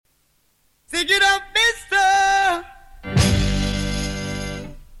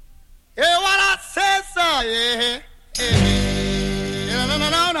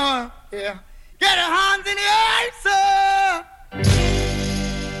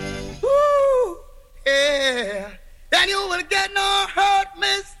you will get no hurt,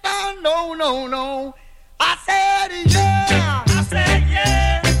 mister. No, no, no. I said yeah. I said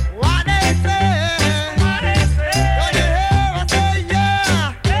yeah. What they say? What they say? Don't you hear? I say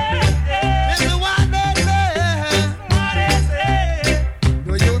yeah. Yeah, yeah. This is what they say. What they say.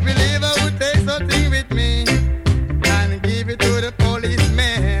 Do you believe I would take something with me and give it to the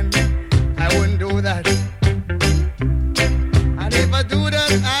policeman? I wouldn't do that. And if I do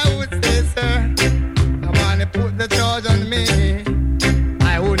that, I would say, sir, come on and put the charge on me.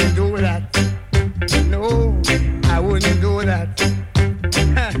 I wouldn't do that. No, I wouldn't do that.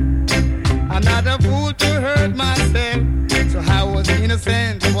 I'm not a fool to hurt myself. So I was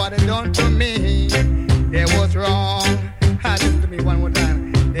innocent of what they done to me. They was wrong. Listen to me one more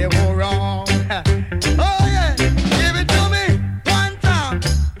time. They were wrong. Oh yeah, give it to me one time.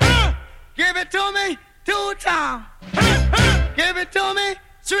 Give it to me two times. Give it to me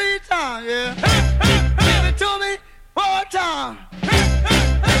three times. Yeah. Give it to me four times.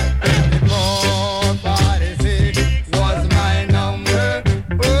 446 was my number.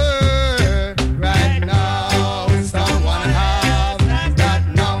 Right now, someone have that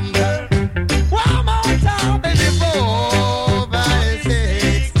number. One more time, baby.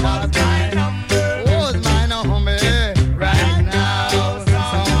 456 was my number. Was my number. Right now,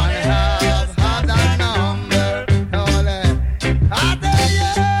 someone have that number. I say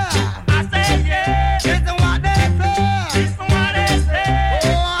yeah. I say yeah. Listen what they say. Listen what they say.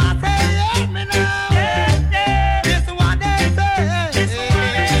 Oh, I say yeah, me now. Yeah, yeah. Listen what they say. Listen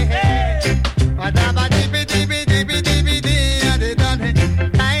what they say. Madaba dibi dibi dibi dibi di, di da di,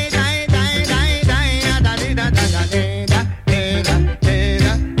 die die die die die, da di da da da di da, di da di da di da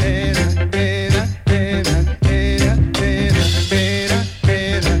di da di da di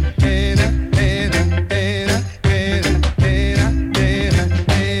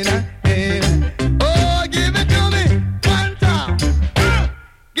da oh, give it to me one time.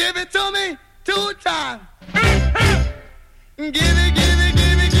 Give it to me two times. Give it, give it, give it,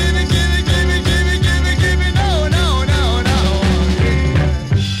 give it, give it, give it, give it, give it, give it. No, no, no, no.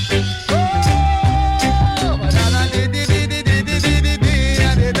 Oh, da da di di di di di di di di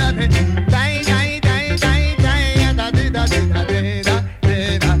di da di, die die die die die, da di da di da di da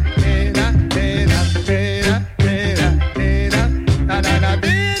di da di da di da di da di da da da da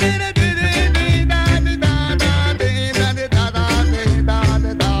di di di di di da di da da di da di da da di da di da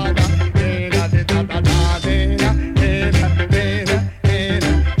da di da di da da da di da.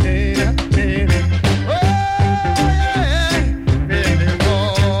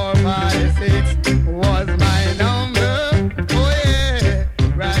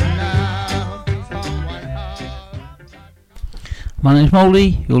 My name's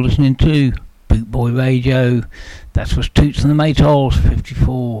Moldy, you're listening to Boot Boy Radio. That was Toots and the Maytals.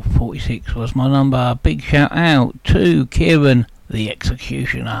 5446 was my number. Big shout out to Kieran the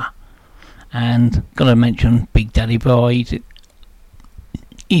Executioner. And gotta mention Big Daddy Boy,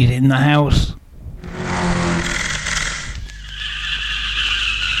 he's in the house.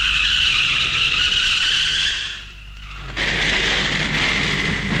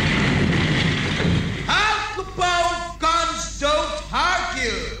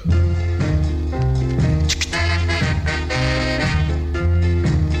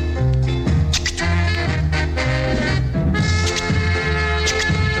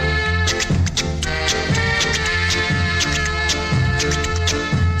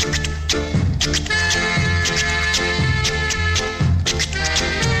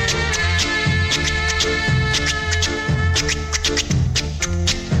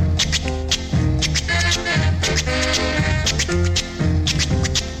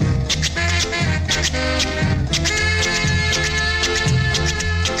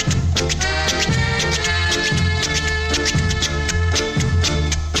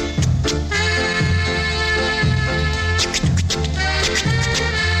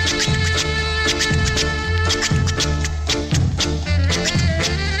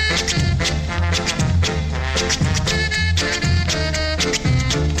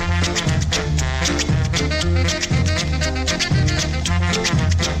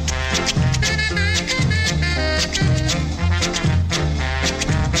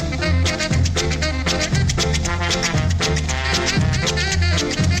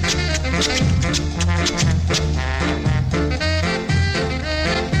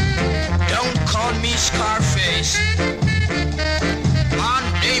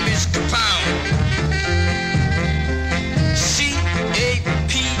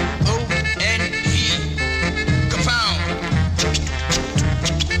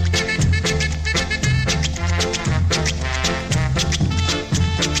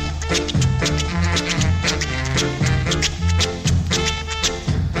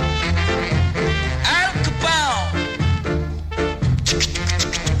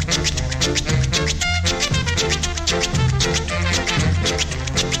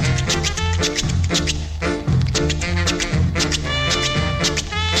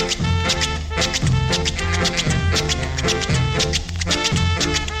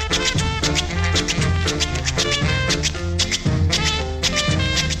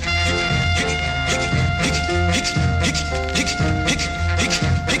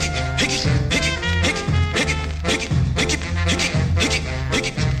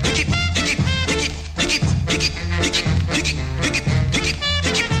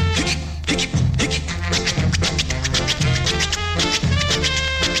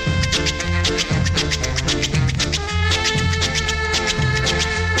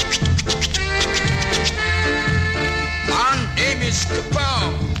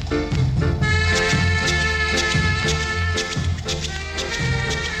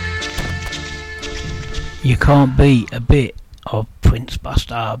 You can't beat a bit of Prince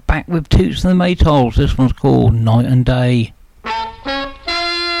Buster. Back with Toots and the Maytals. This one's called Night and Day.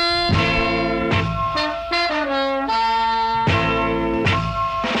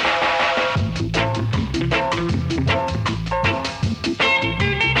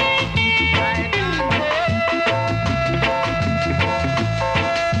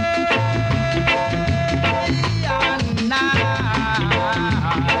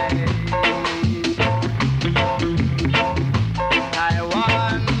 I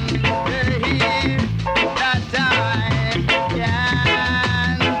want to hear that time.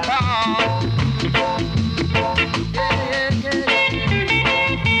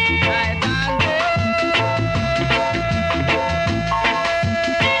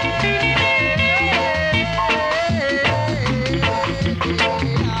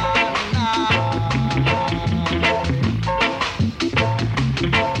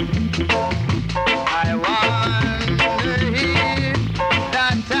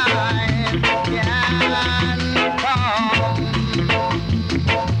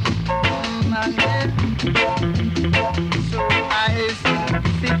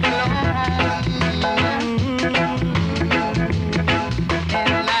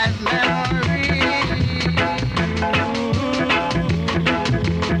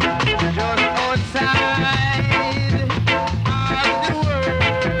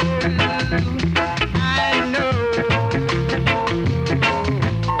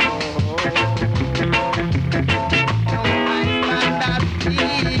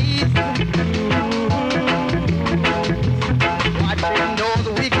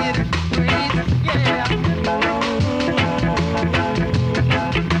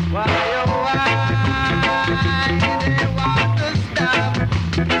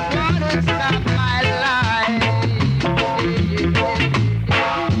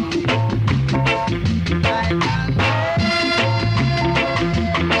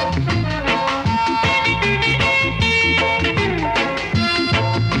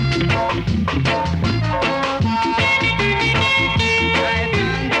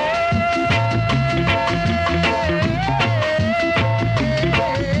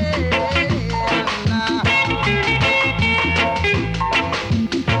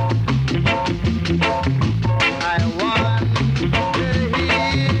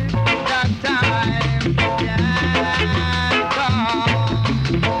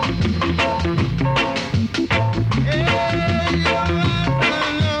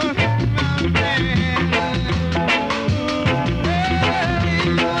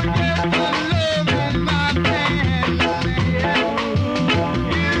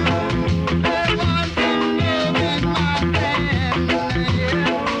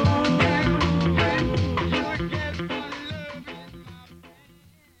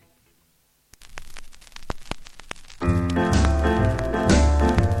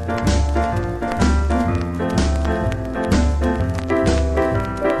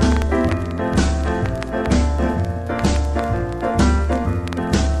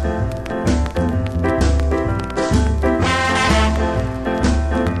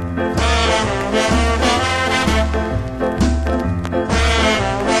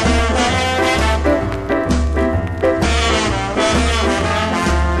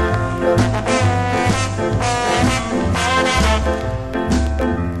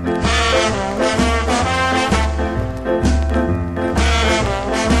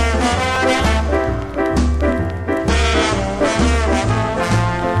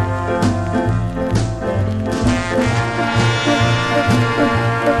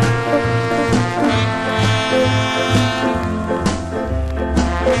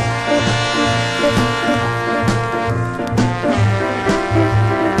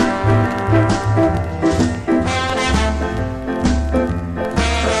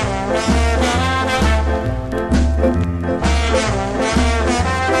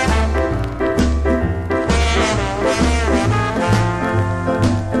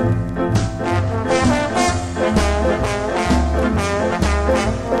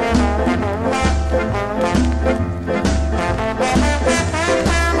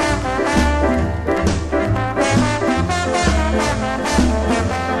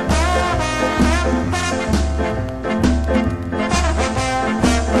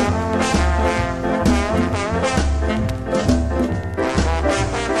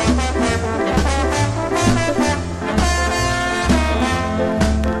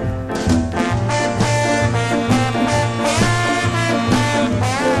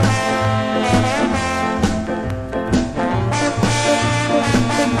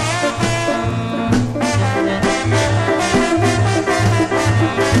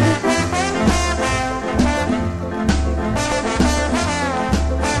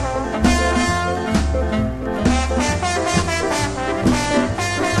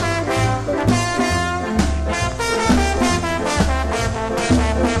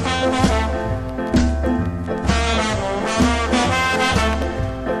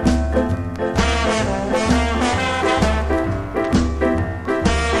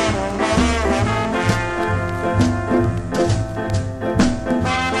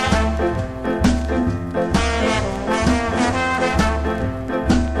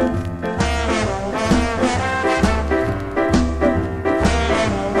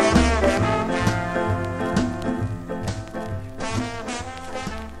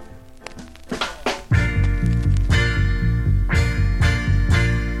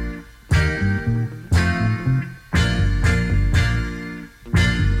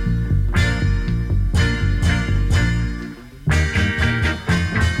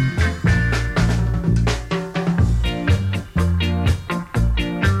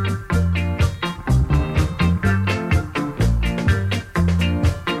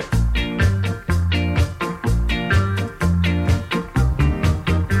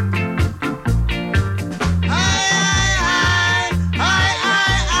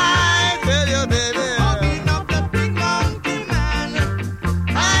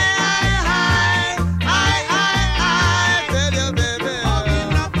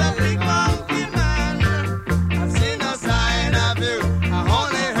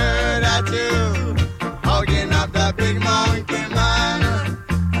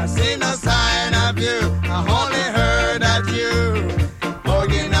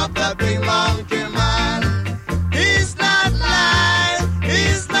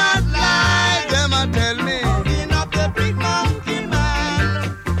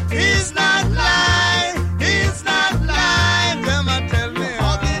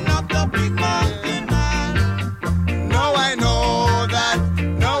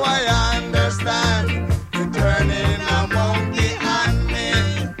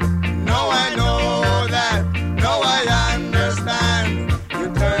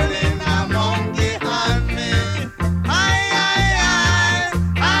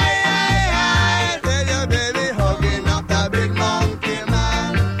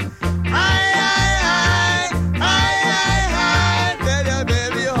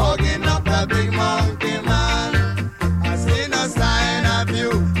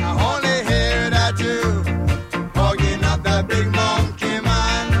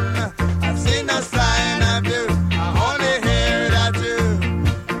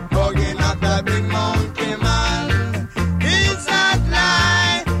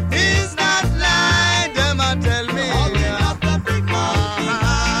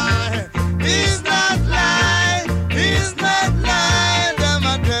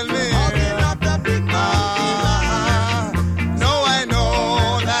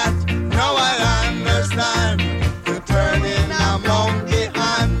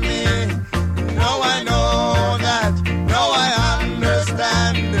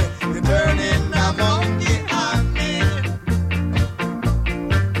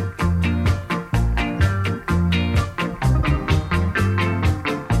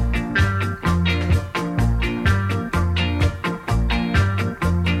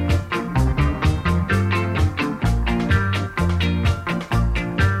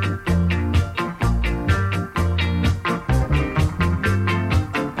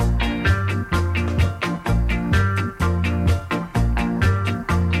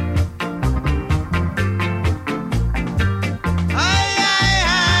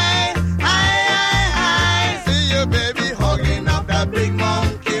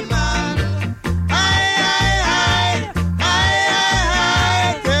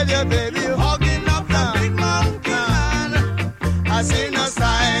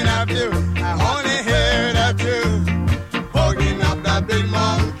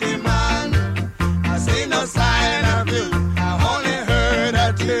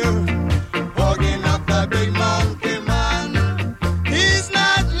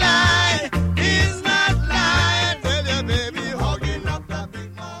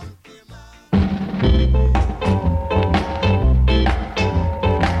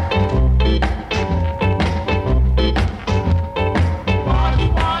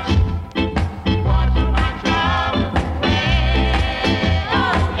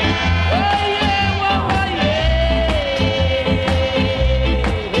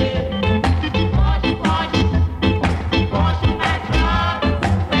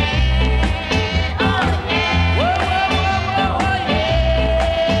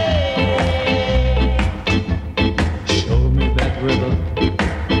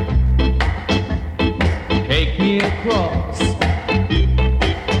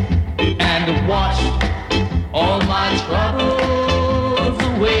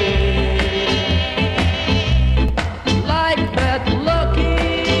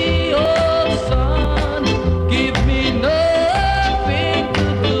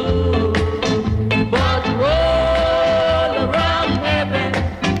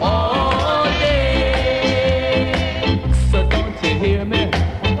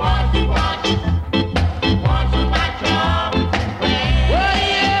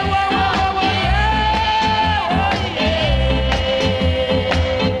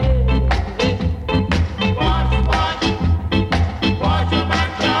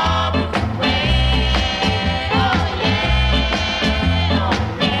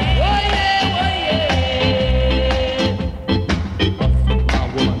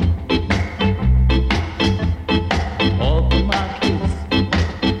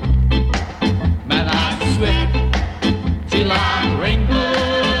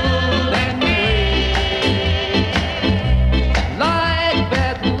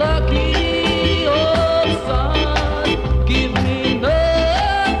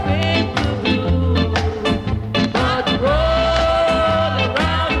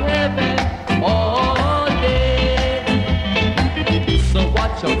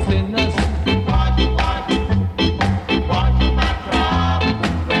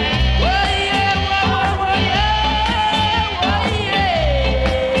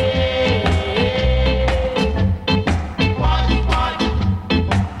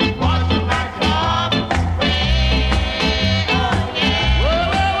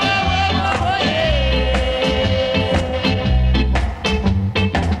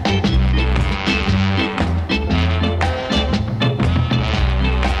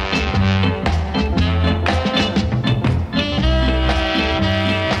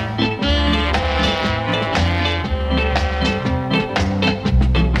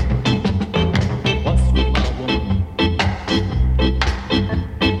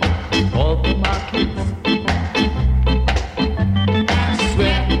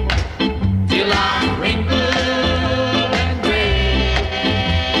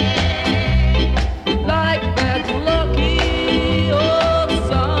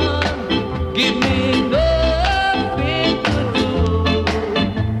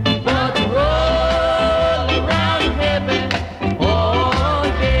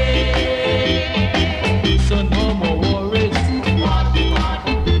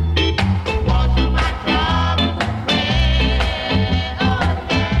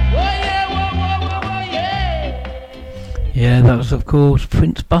 Of course,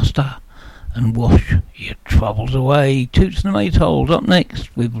 Prince Buster and Wash Your Troubles Away. Toots and the Maytals up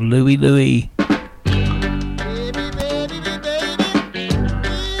next with Louie Louie.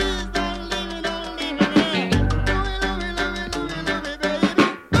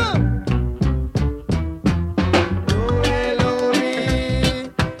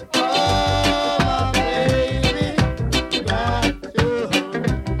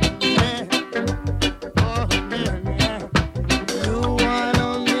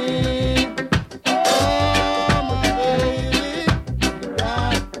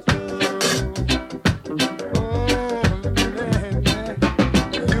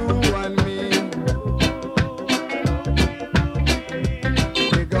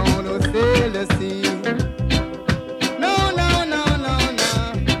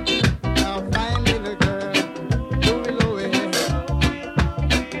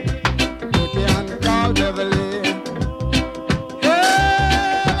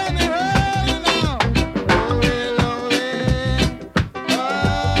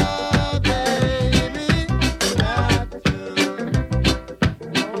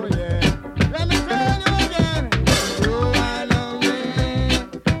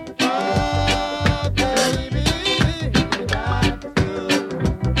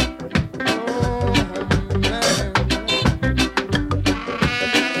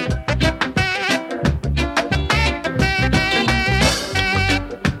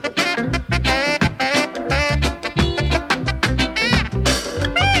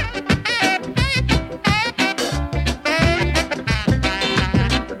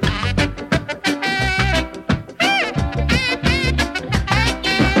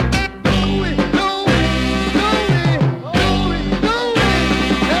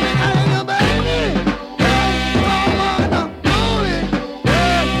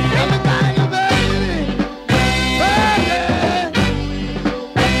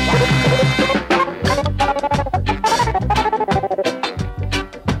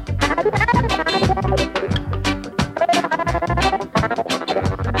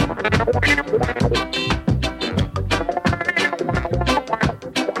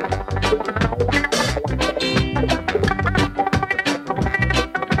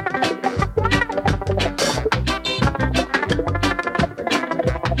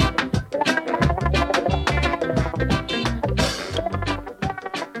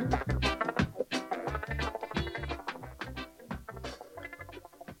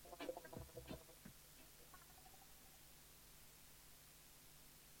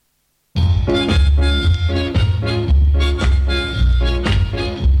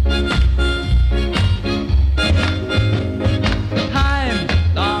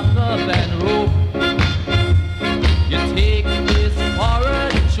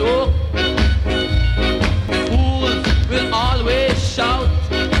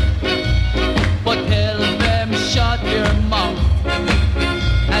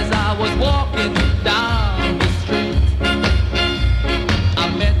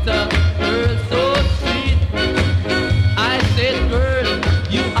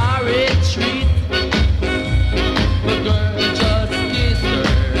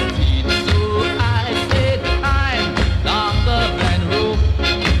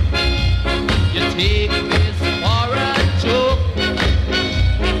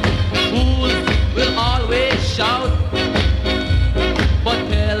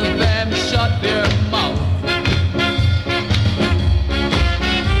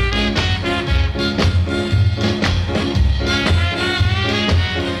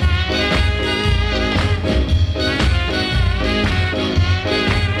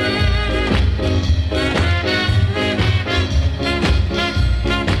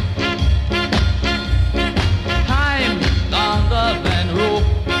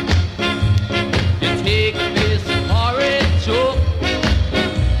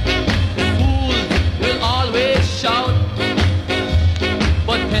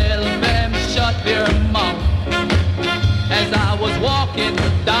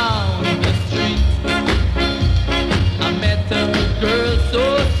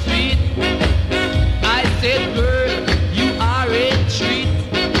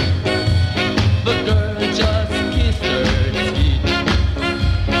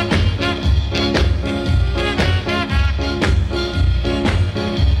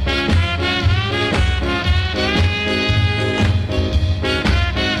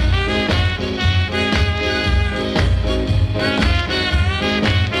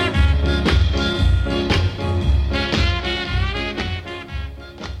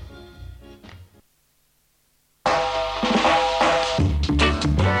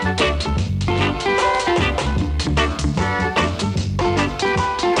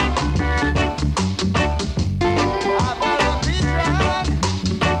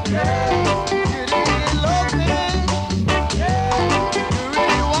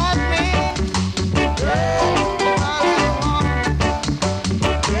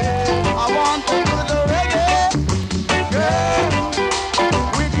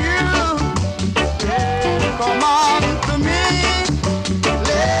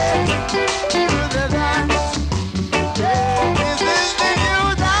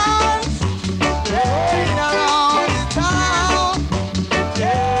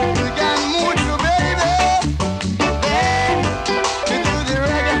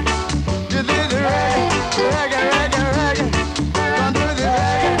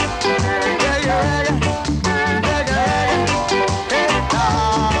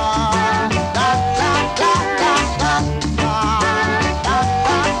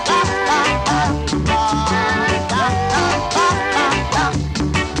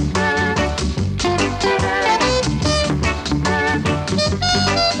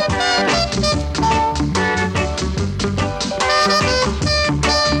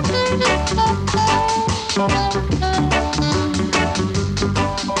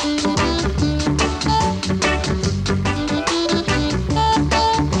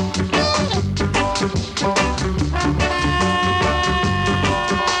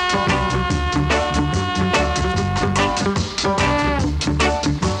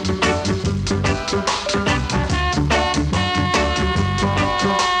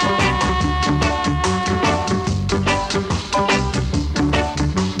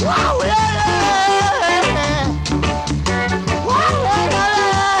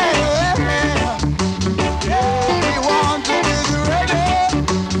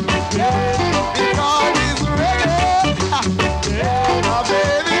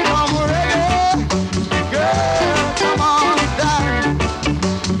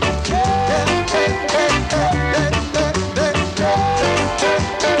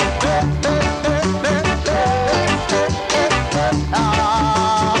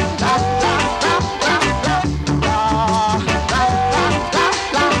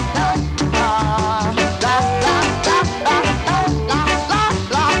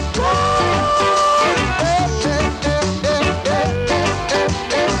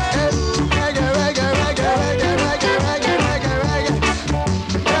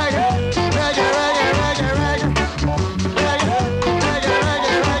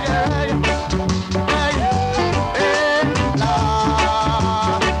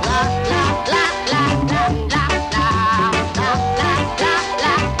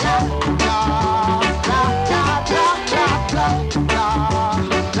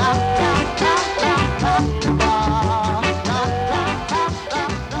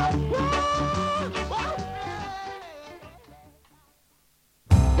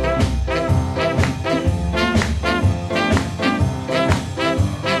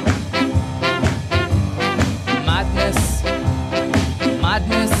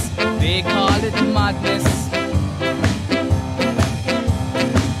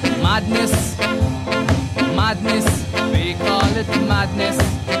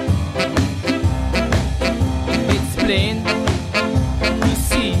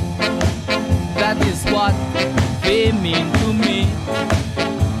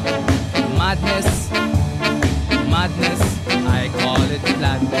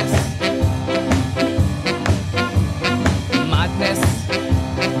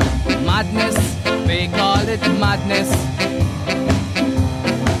 madness.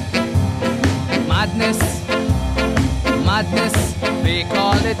 Madness, madness, they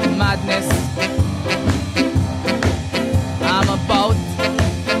call it madness. I'm about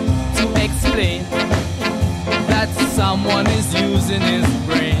to explain that someone is using his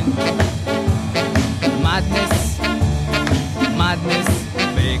brain. Madness, madness,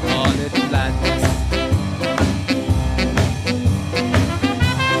 they call it gladness.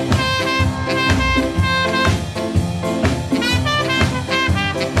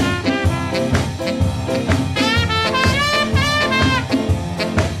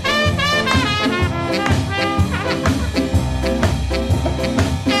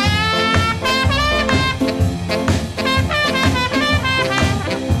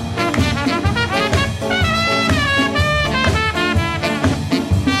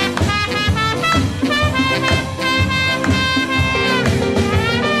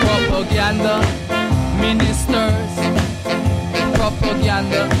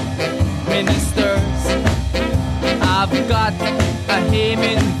 Propaganda ministers, I've got a aim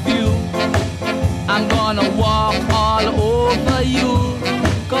in view. I'm gonna walk all over you.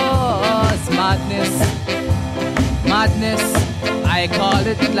 'Cause madness, madness, I call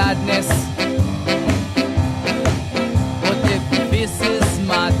it gladness. But if this is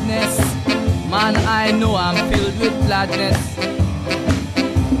madness, man, I know I'm filled with gladness.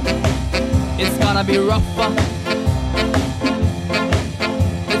 It's gonna be rougher,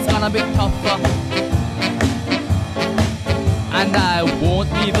 it's gonna be tougher, and I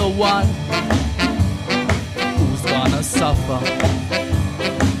won't be the one who's gonna suffer.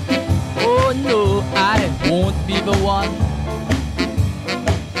 Oh no, I won't be the one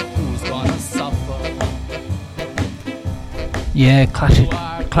who's gonna suffer. Yeah,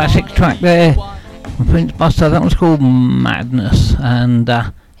 classic track there from Prince Buster. That was called Madness, and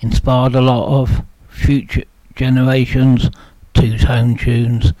inspired a lot of future generations two-tone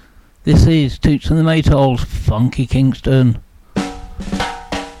tunes. This is Toots and the Maytals, Funky Kingston.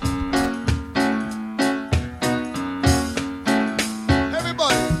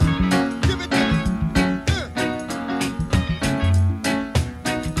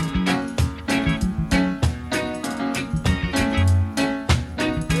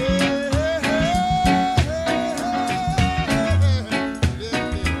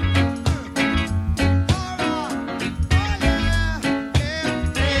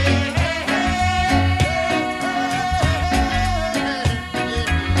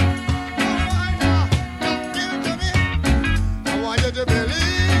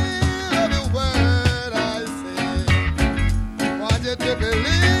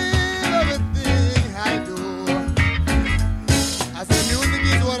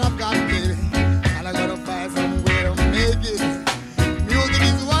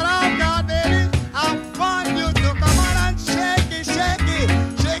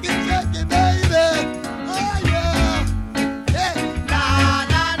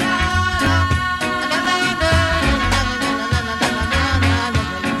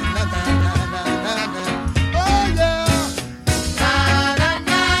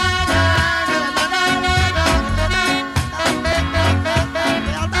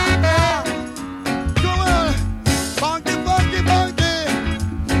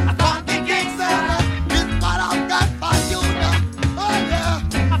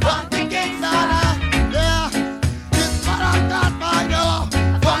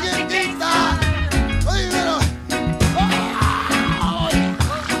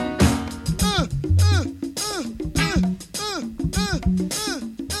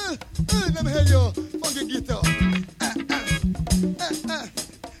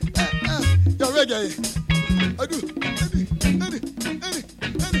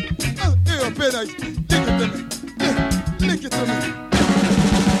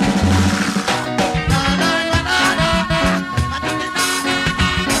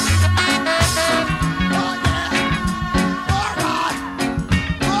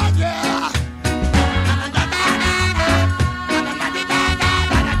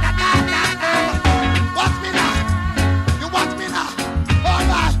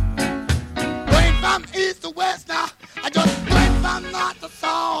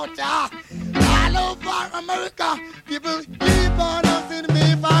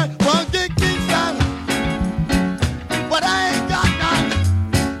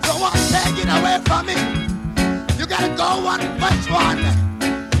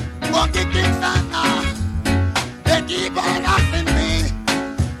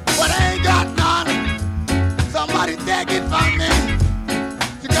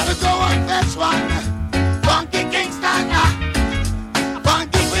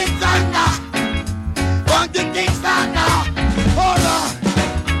 Funky Kingston,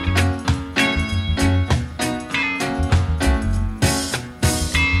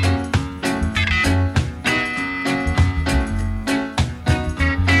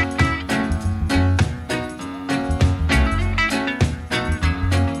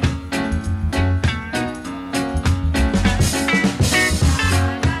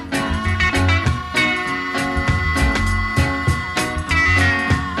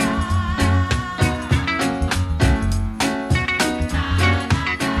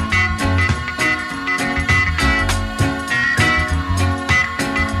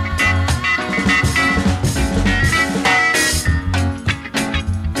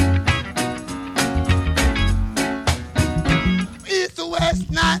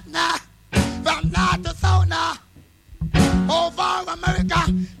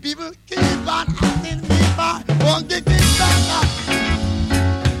 People keep on asking me for funky Kingston,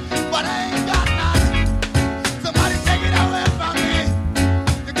 but I ain't got none. Somebody take it away from me.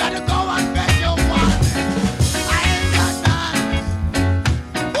 You gotta go and get your one. I ain't got none.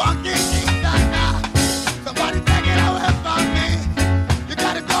 Funky Kingston, somebody take it away from me. You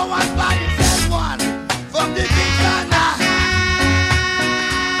gotta go and buy yourself one. Funky Kingston.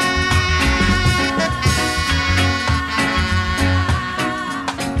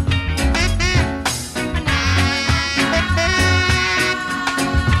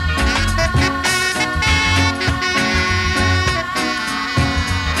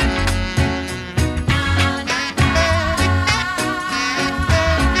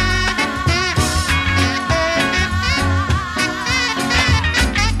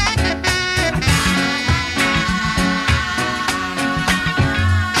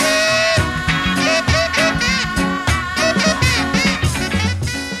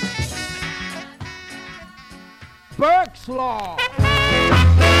 Burke's Law.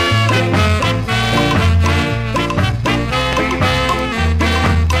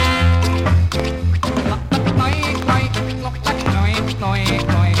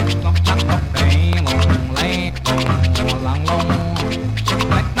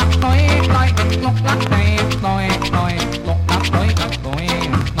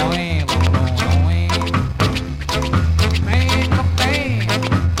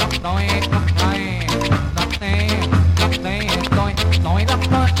 Going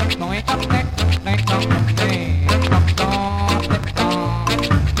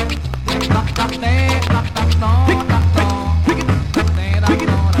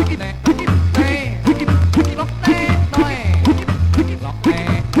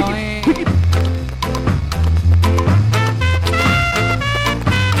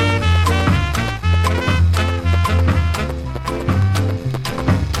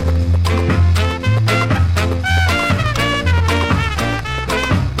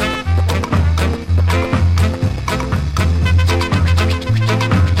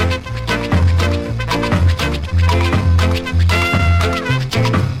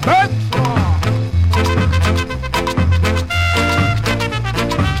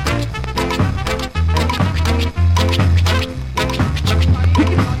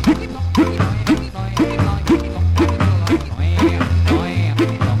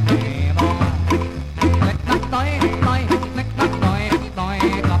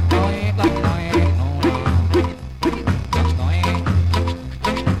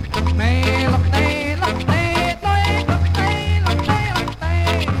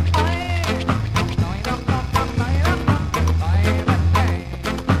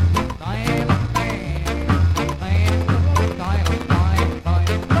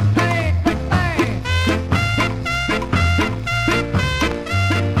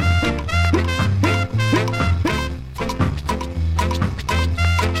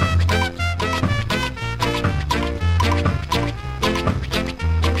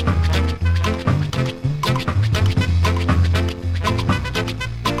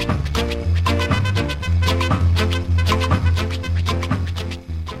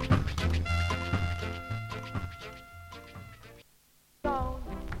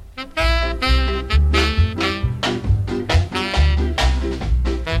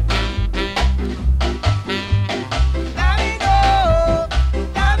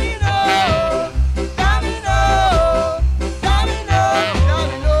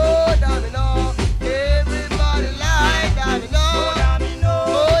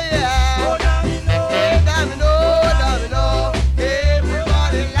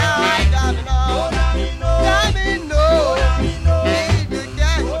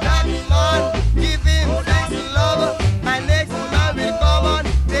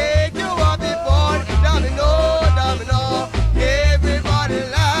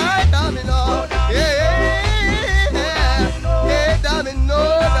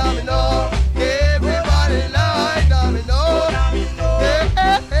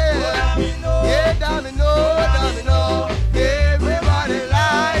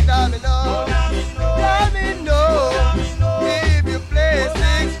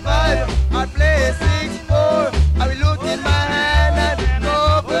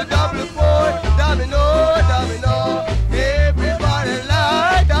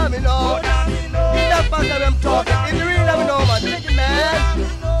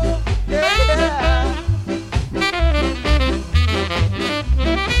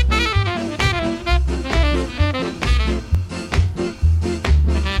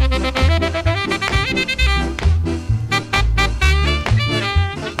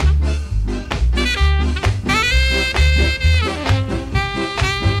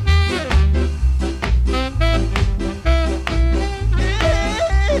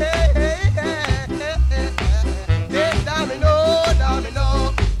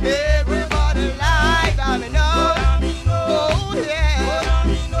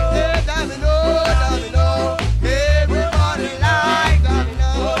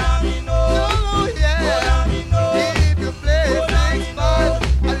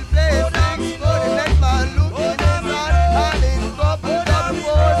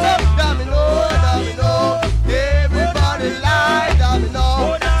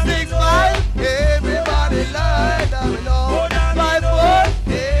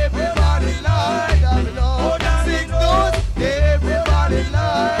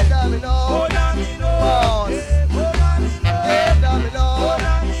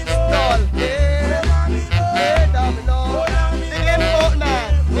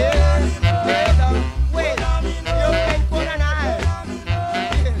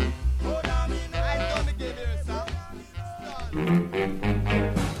You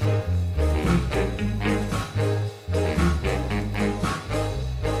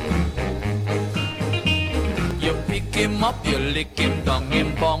pick him up, you lick him down,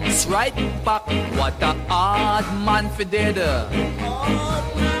 him bounce right back. What a hard man for dead.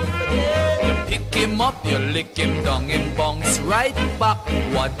 You pick him up, you lick him down, him bounce right back.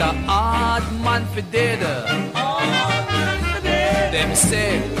 What a hard man for dead. Them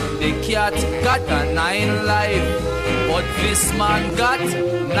say the cat got a 9 life, but this man got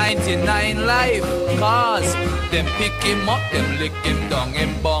 99 life. Cause them pick him up, them lick him down,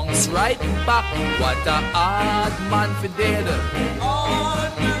 him bounce right back. What a hard man for dead.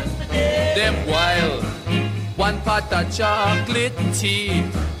 Them wild, one pot of chocolate tea,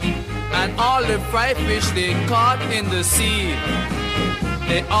 and all the fried fish they caught in the sea.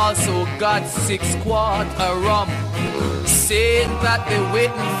 They also got 6 quarts of rum, saying that they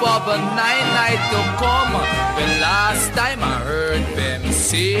waiting for the 9 night to come. The last time I heard them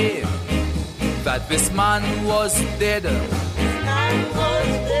say that this man was dead.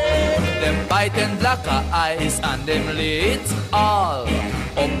 Them biting black eyes and them lay it all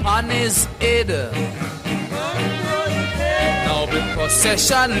upon his head. Now the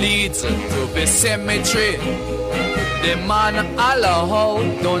procession leads to the cemetery. The man holla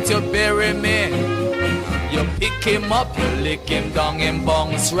out, don't you bury me. You pick him up, you lick him down, him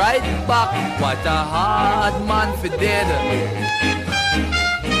bounce right back. What a hard man for dead.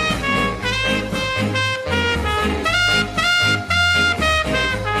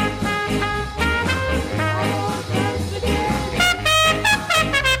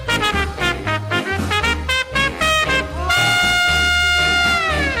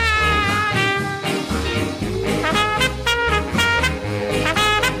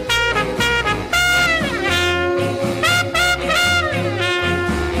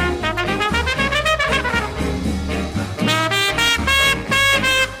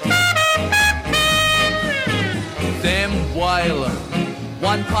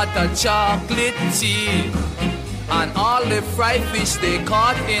 One pot of chocolate tea, and all the fried fish they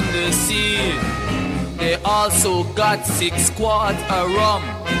caught in the sea. They also got 6 quarts of rum,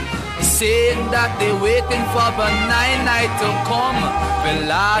 saying that they waiting for the 9 night to come. The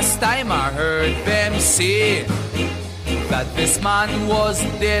last time I heard them say that this man was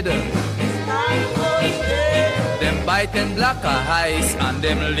dead. Them biting black eyes and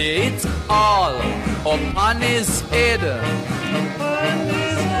them lay it all upon his head.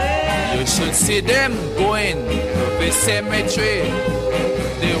 You should see them going to the cemetery.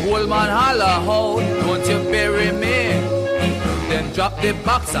 The whole man holla out, don't you bury me. Then drop the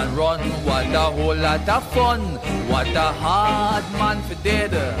box and run. What a whole lot of fun. What a hard man for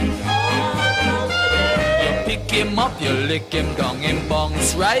dead. You pick him up, you lick him down, him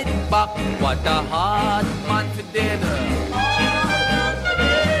bounce right back. What a hard man for dead.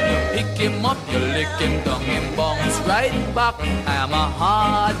 Pick him up, you lick him down, him bounce right back. I am a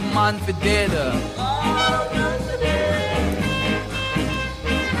hard man for dead.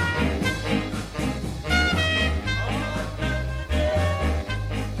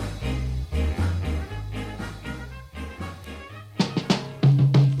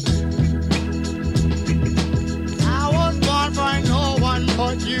 I was born for no one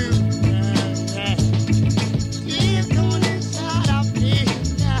but you. He's coming inside of me.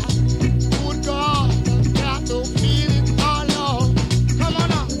 Good God, got to feel it all on. Come on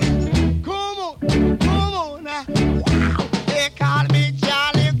now, come on now.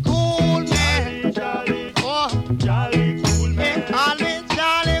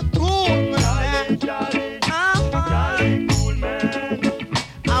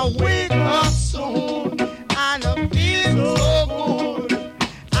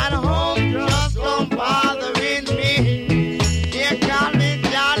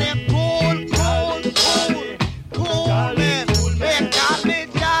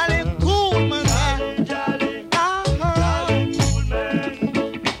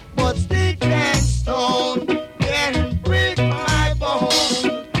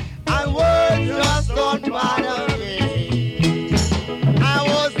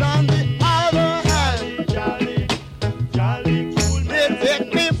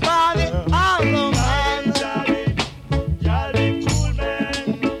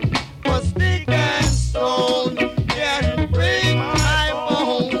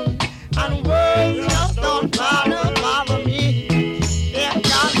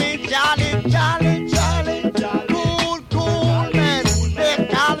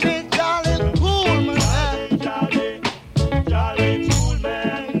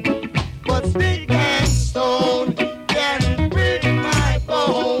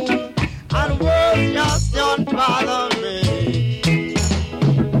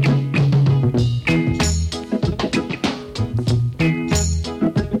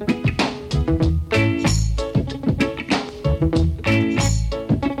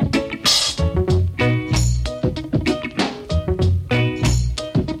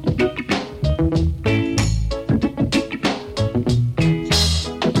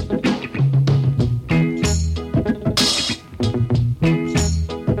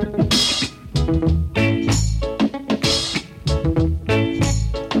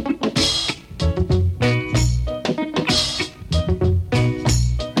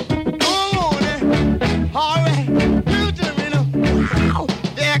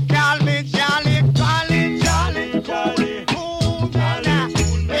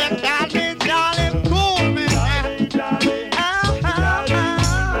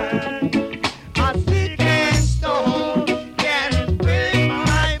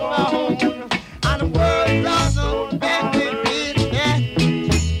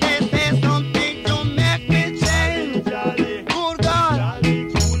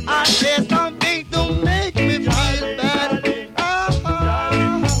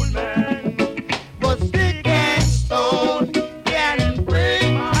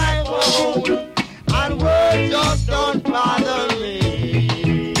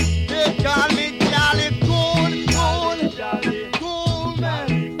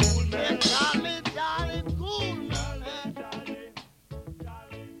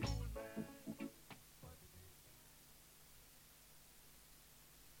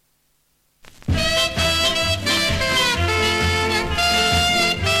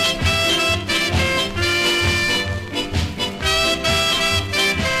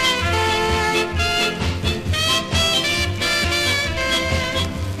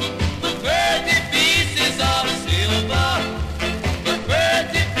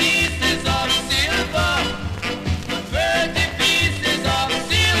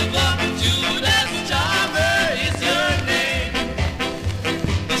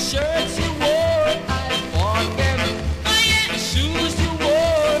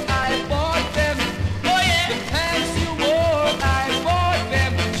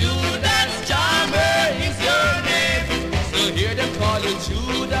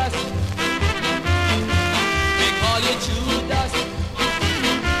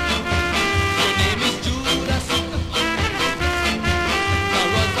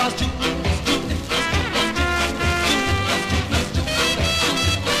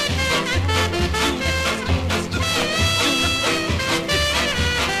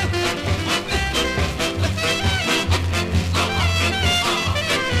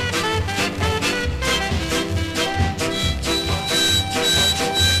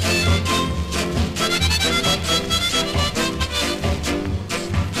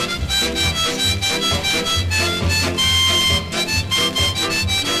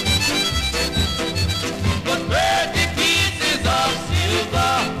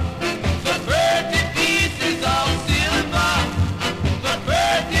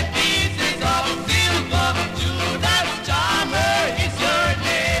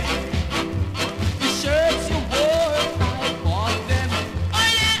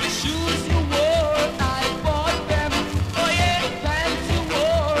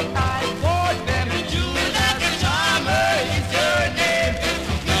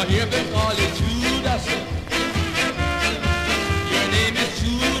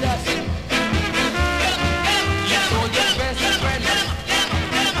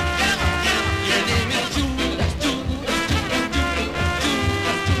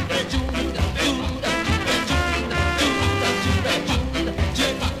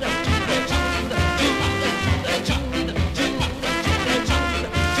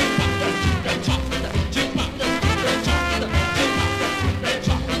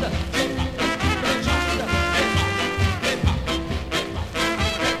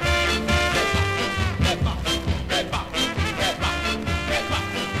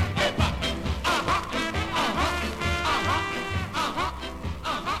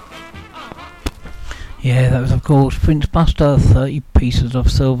 Yeah, that was of course Prince Buster, 30 Pieces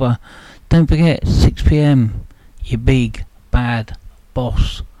of Silver. Don't forget, 6 p.m, your big bad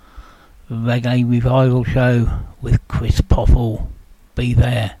boss reggae revival show with Chris Poffel. Be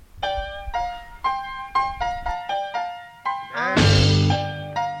there.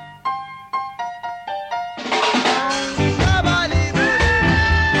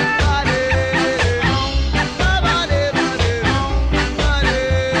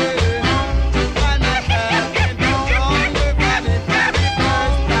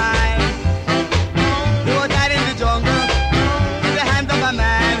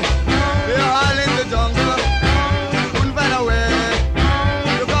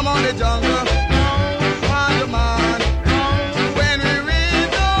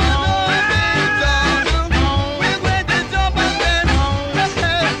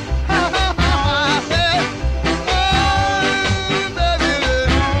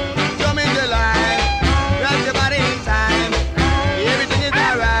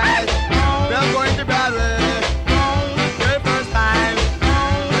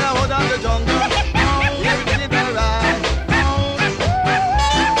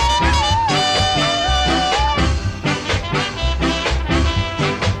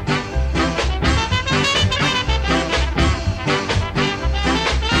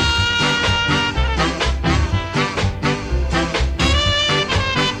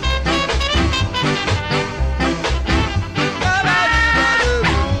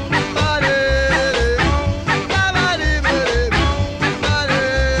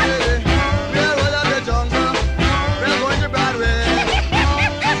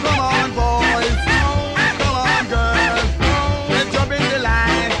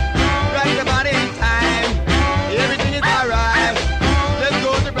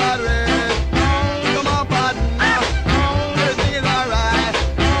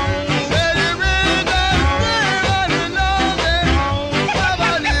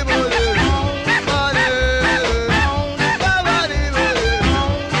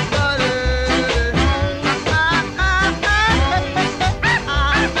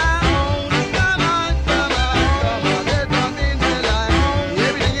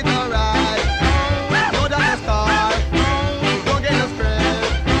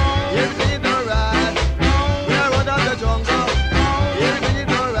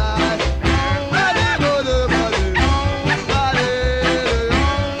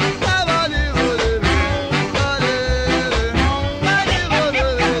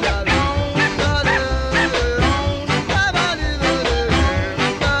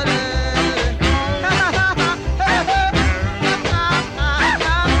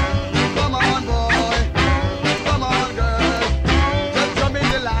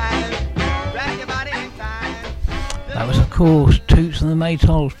 Toots and the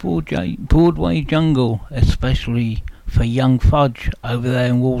Maytals, Broadway Jungle, especially for Young Fudge over there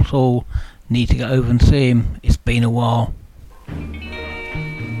in Walsall. Need to get over and see him. It's been a while.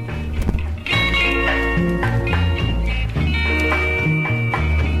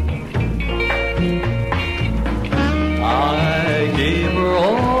 I gave her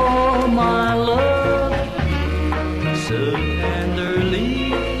all my love so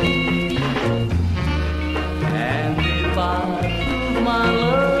tenderly, and if I prove my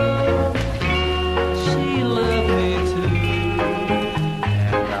love, she loved me too,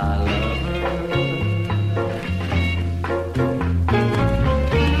 and I love her.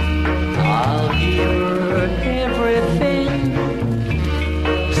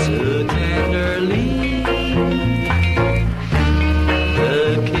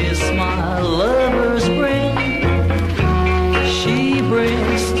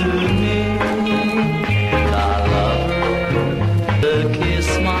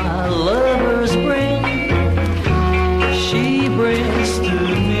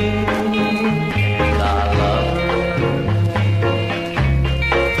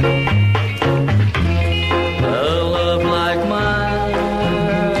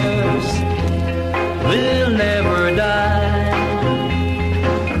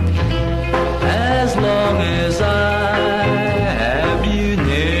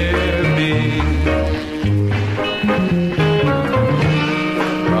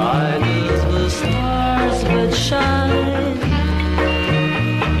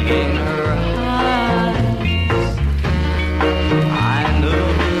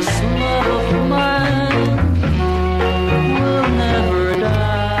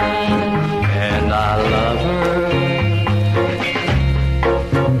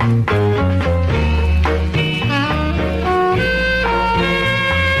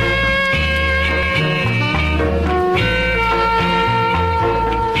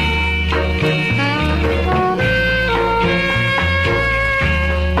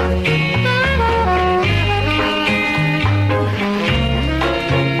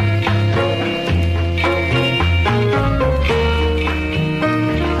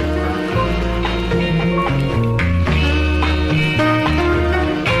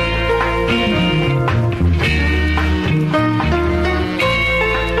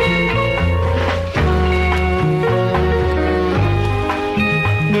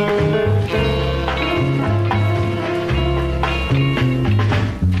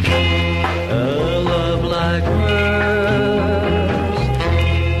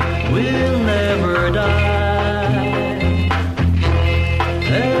 will never die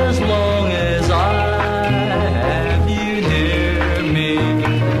as long as I have you near me.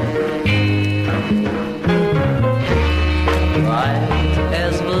 Bright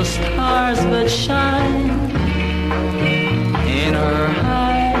as the stars that shine in her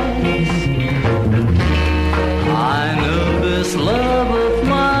eyes, I know this love of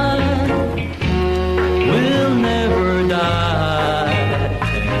mine will never die,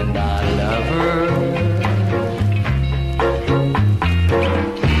 and I love her.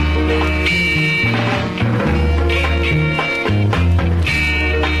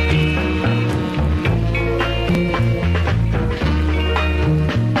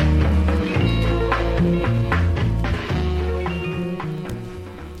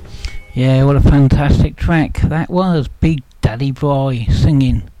 Yeah, what a fantastic track. That was Big Daddy Bry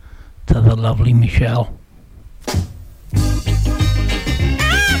singing to the lovely Michelle.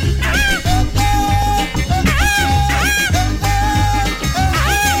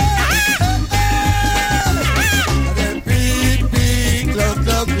 Big, big, look,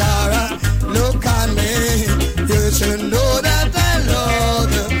 Laura, look at me. You should know that I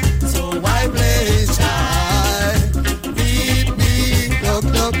love you, so why play shy? Big, big, look,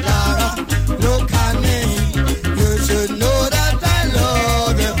 Laura, look at me. You should know that I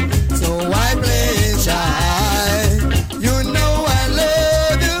love you, so why play shy? You know I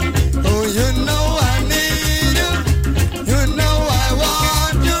love you, oh you know I need you. You know I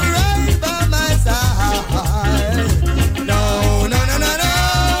want you right by my side. No, no, no, no, no,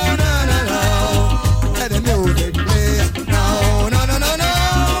 no, no, no. Let the music play. No, no, no, no, no,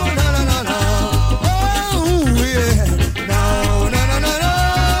 no, no, no, no. Oh yeah. No, no, no, no, no,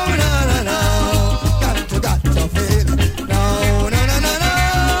 no, no, no. Got to feel. No, no, no, no, no,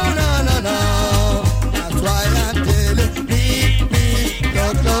 no, no, no. That's why I tell you, me,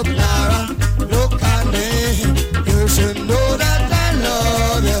 look, Lara, look at me. You should know that I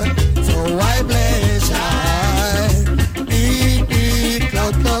love you, so why play shy?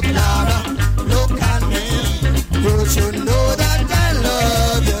 Look, Lara, look at me. You should know that I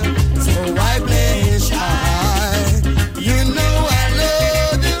love you, so why play shy? You know I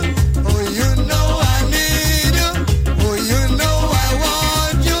love you, oh you know I need you, oh you know I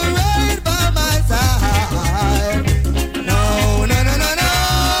want you right by my side. No, no, no, no, no,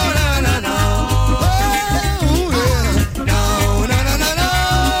 no, no, no. Oh yeah. No, no, no, no,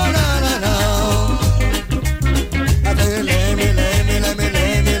 no, no, no. I tell you, lay me.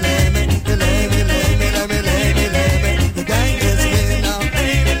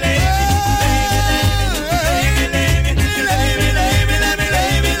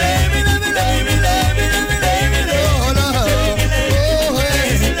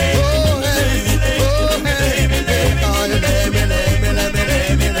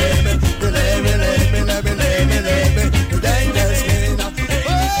 The gang is here now.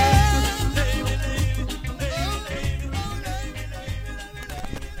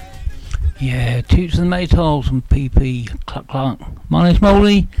 Yeah, Toots and the Maytals and PP Cluck Cluck. My name's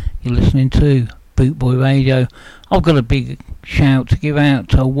Molly. You're listening to Bootboy Radio. I've got a big shout to give out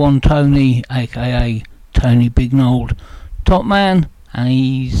to one Tony, aka Tony Bignold, top man, and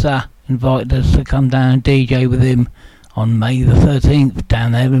he's invited us to come down and DJ with him on May the 13th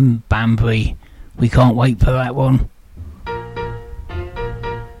down there in Banbury. We can't wait for that one.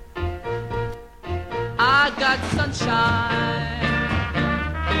 I got sunshine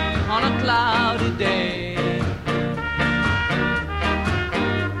on a cloudy day.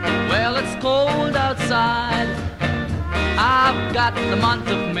 Well, it's cold outside. I've got the month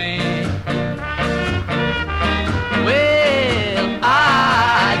of May. Well,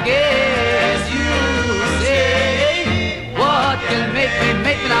 I guess you say, what can make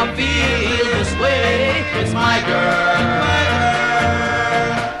me now feel this way? It's my girl.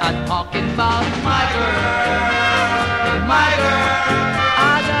 I'm talking about my girl. My girl.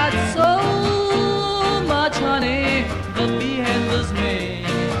 I got so much honey that bee handles me.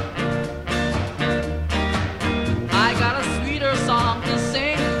 I got a sweeter song to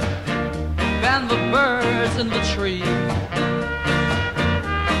sing than the birds in the tree.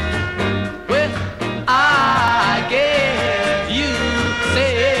 Well, I guess you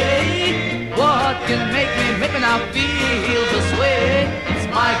say, what can make me now feel this way? It's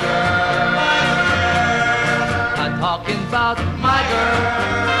my girl. I'm talking about my girl.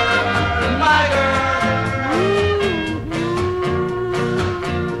 My girl.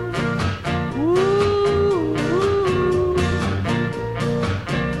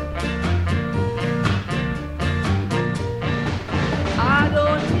 I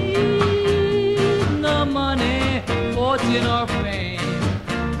don't need no money, fortune or fame.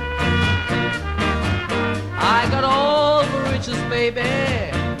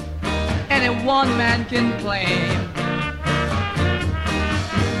 baby, any one man can claim.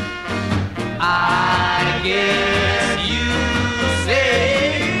 I guess you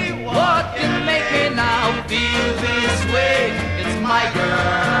say what can make me now feel this way. It's my girl,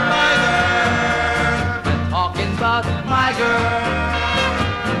 my girl. I'm talking about my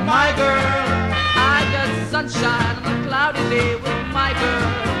girl, my girl. I got sunshine on a cloudy day with my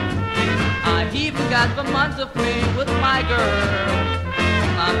girl. I even got the month of May with my girl.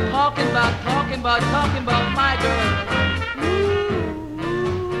 I'm talking about my girl.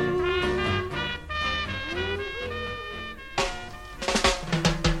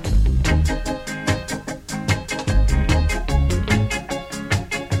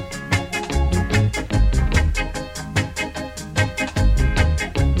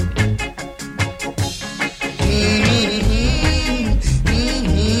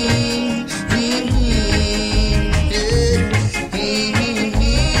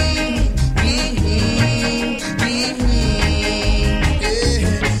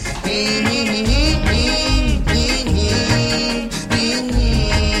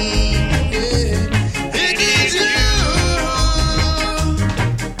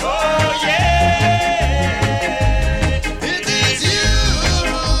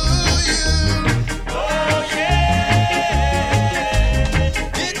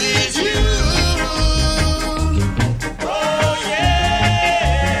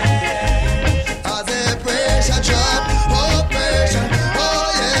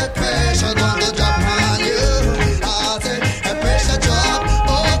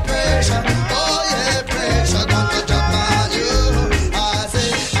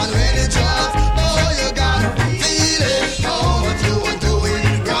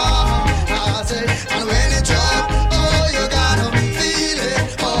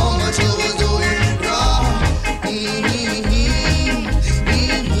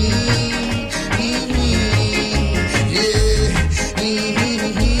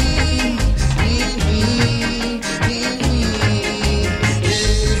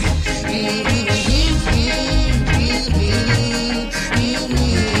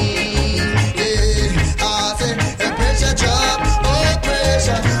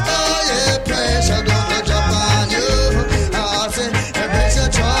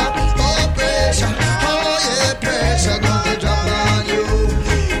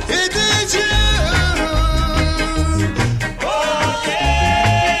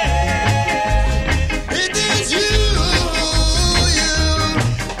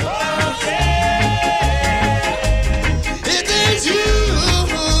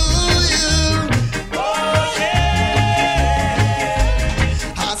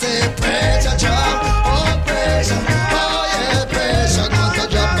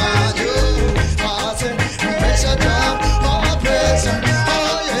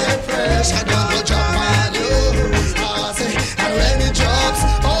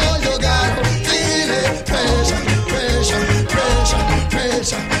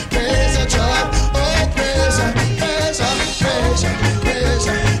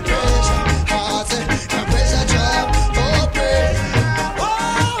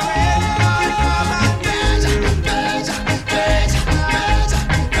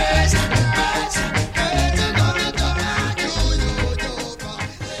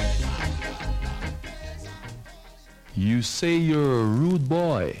 You say you're a rude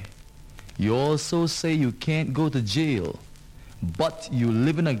boy. You also say you can't go to jail. But you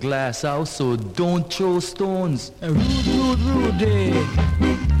live in a glass house, so don't throw stones. Rude day.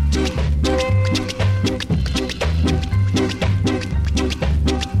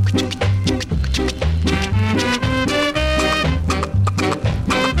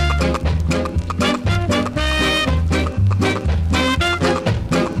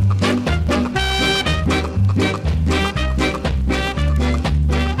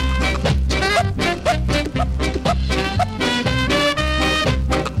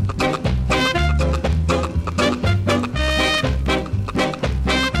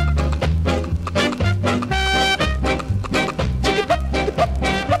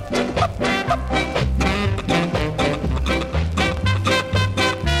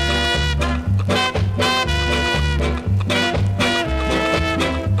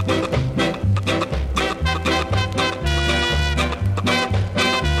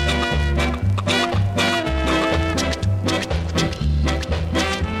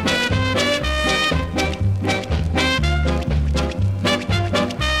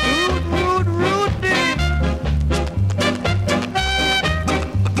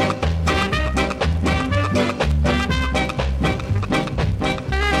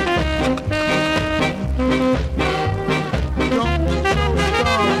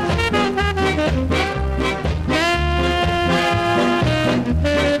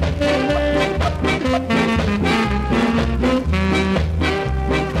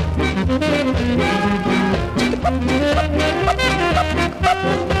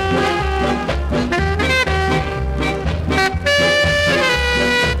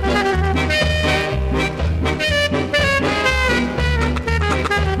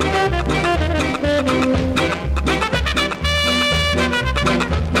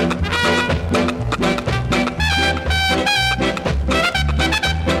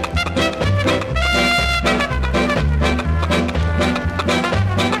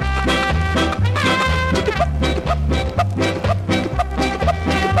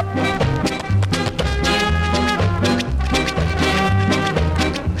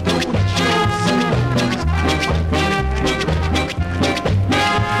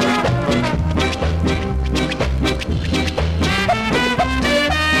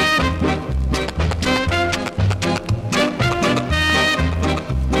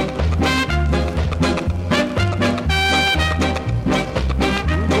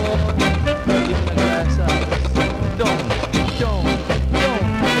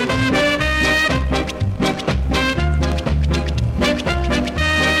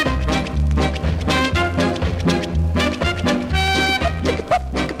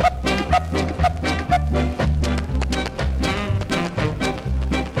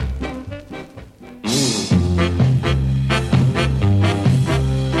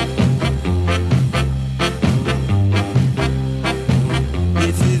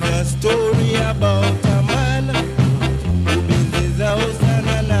 a story about a man who built his house on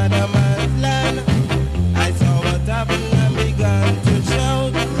another man's land. I saw what happened and began to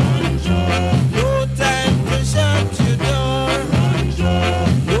shout. Run, Joe. No time to shut your door. Run, Joe.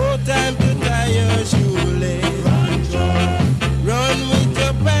 No time to tie your shoelace. Run, Joe. Run with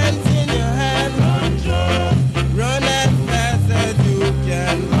your pants in your hand. Run, Joe. Run as fast as you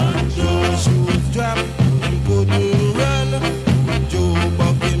can. Run, Joe. Shoes drop, he couldn't run. Joe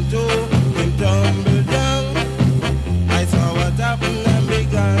bucked him too, him tumble down. I saw what happened and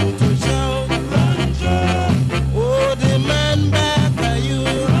began to shout. Run, Joe. Oh, the man back are you.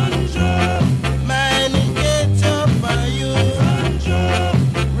 Run, Joe. Mine and catch up are you. Run, Joe.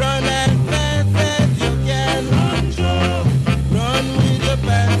 Run as fast as you can. Run, Joe. Run with your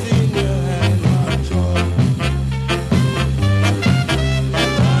pants in your hand. Run, Joe.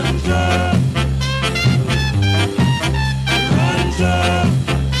 Run, Joe. Run, Joe.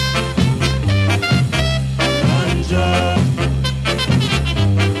 Run, Joe.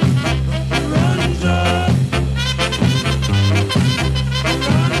 Run, Joe. Run,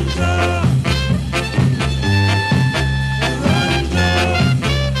 Joe. Run, Joe.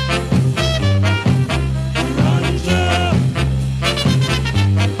 Run, Joe.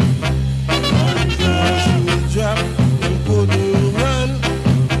 Run, Joe. Shoes dropped, him couldn't run.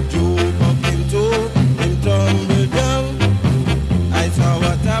 Joe bucked him too, him tumbled down. I saw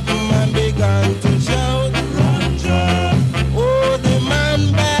what happened and began to shout. Run, Joe. Oh, the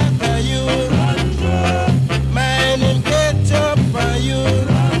man back are you. Run, Joe. Mine and catch up are you.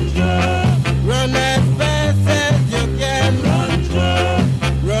 Run, Joe. Run as fast as you can. Run, Joe.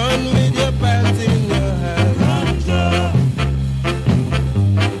 Run with your pants in your hand. Run, Joe.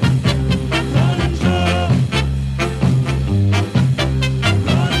 Run, Joe.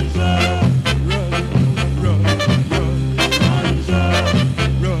 Run, Joe. Run, run, run. Run, Joe.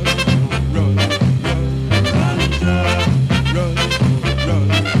 Run, run, run. Run, Joe. Run, run, run. Run, Joe. Run, run,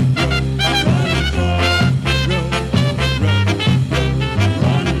 run.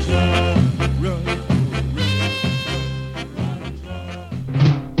 Run, Joe. Run, run,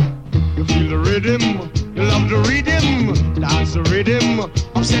 You feel the rhythm, you love the rhythm, dance the rhythm,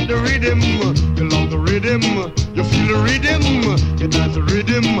 upset the rhythm. You love the rhythm, you feel the rhythm, you dance the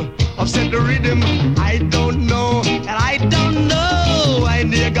rhythm, upset the rhythm. I don't know, and I don't know. I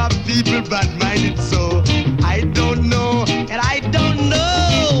near got people bad-minded, so I don't know, and I don't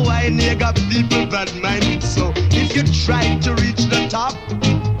know. I near got people bad-minded, so if you try to reach the top,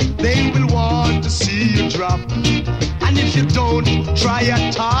 they will want to see you drop. And if you don't try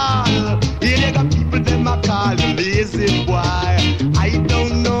at all, here they got people them a call you lazy boy. I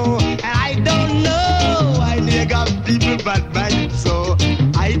don't know, and I don't know. I near got people bad minded, so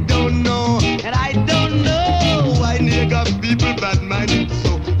I don't know, and I don't know. I near got people bad minded,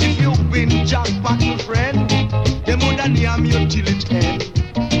 so if you win jackpot, my friend, them would name you till it end.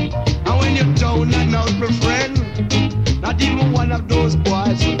 And when you're down and out, my friend, not even one of those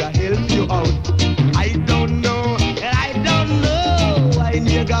boys would help you out. I don't know, and I don't know. I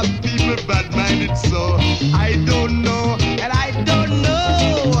near got people bad-minded, so I don't know, and I don't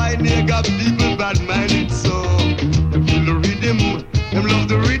know. I near got people bad-minded, so them feel the rhythm, them love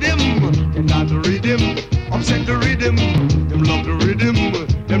the rhythm, them dance the rhythm, upset the rhythm. Them love the rhythm,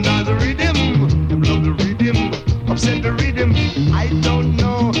 them dance the rhythm, them love the rhythm, upset the rhythm. I don't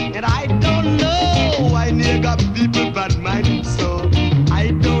know, and I don't know. I near got people bad-minded, so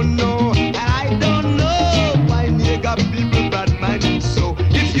I don't know, and I don't know. I near got people bad-minded, so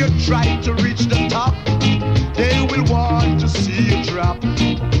if you try to reach the top, they will want to see you drop.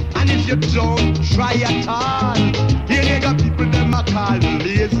 And if you don't try at all, here they got people them a call you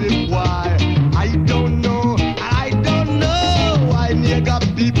lazy boy. I don't know, and I don't know. I near got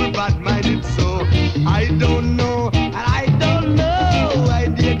people bad-minded, so I don't know, and I don't know. I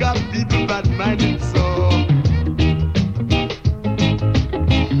near got people bad-minded, so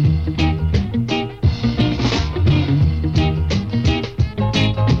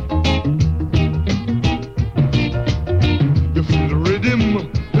you feel the rhythm,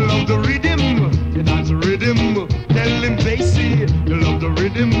 you love the rhythm, you dance the rhythm. Tell him Basie, you love the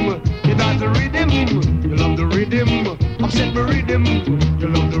rhythm, you dance the rhythm, you love the rhythm, upset the rhythm, you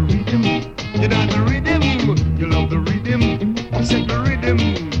love the rhythm, you dance the rhythm, you love the rhythm, upset the rhythm,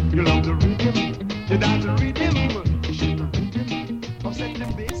 you love the rhythm, you dance the rhythm, you shake the rhythm, upset the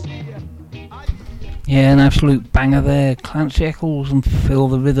Basie. Yeah, an absolute banger there. Clancy Eccles and Feel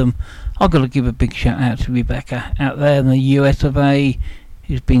the Rhythm. I've got to give a big shout out to Rebecca out there in the US of A,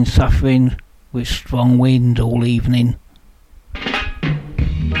 who's been suffering with strong wind all evening.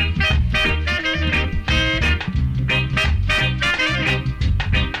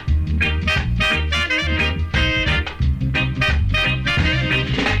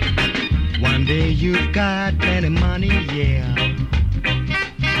 yeah.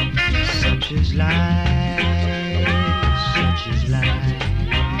 Such is life, such is life.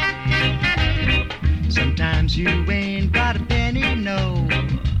 Sometimes you ain't got a penny, no.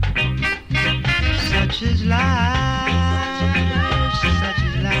 Such is life, such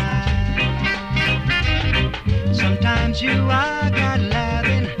is life. Sometimes you are got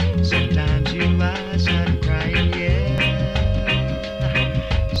laughing, sometimes you are sad crying, yeah.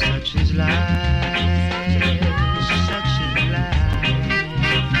 Such is life, such is life,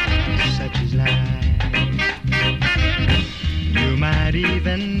 such is life. You might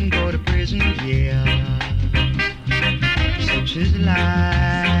even go to prison, yeah. Such is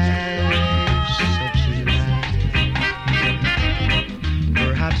life, such is life.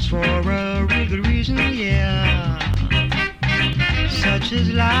 Perhaps for a real good reason, yeah. Such is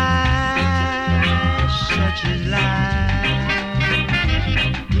life, such is life.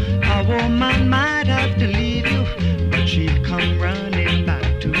 A woman might have to leave you, but she'll come running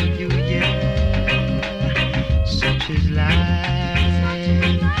back to you, yeah. Such is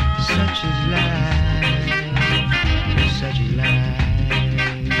life, such is life, such is life.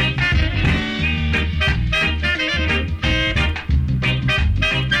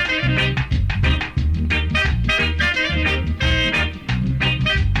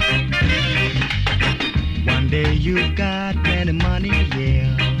 One day you've got plenty money,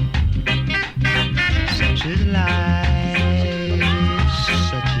 yeah. Such is life,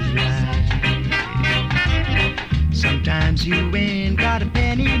 such is life. Sometimes you ain't got a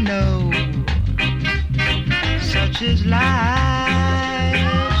penny, no. Such is life,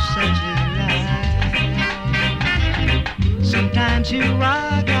 such is life. Sometimes you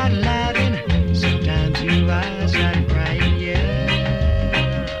are got laughing, sometimes you are sad crying, yeah.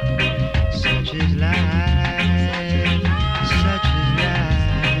 Such is life, such is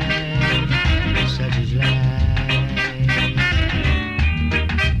life, such is life.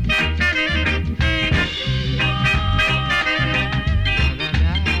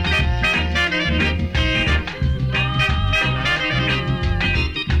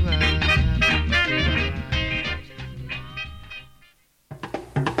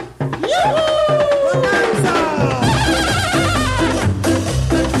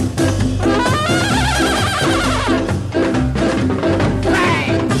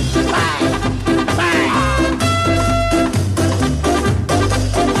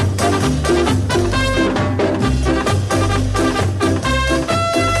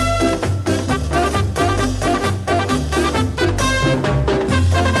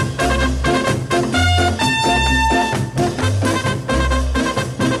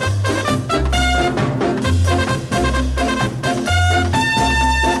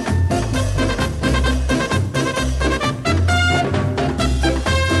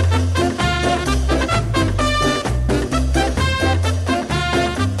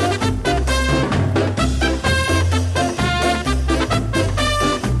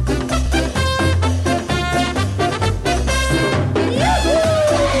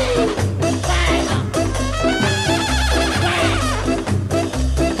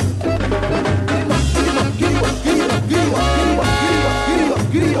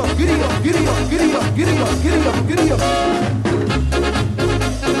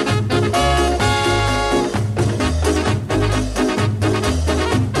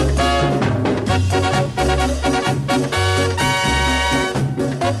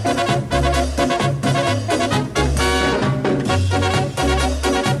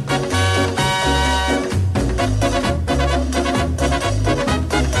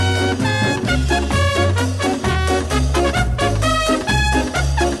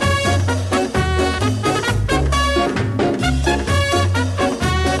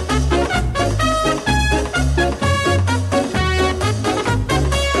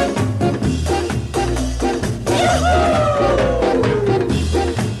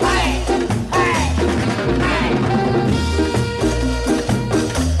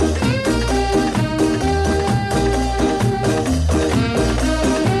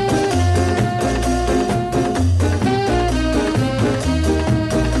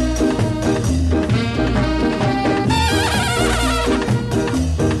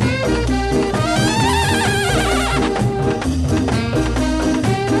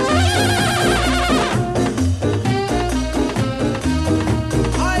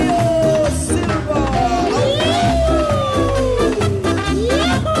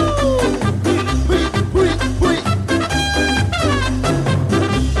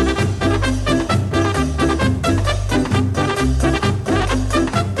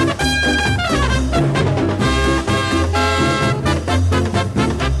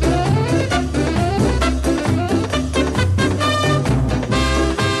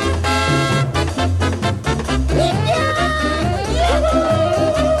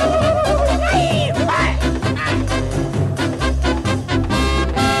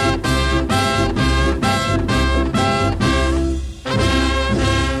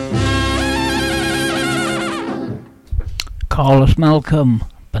 was Malcolm,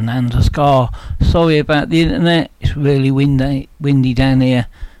 Bonanza Ska. Sorry about the internet, it's really windy down here,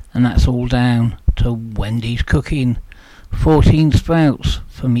 and that's all down to Wendy's cooking 14 sprouts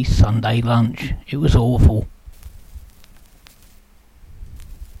for me Sunday lunch. It was awful.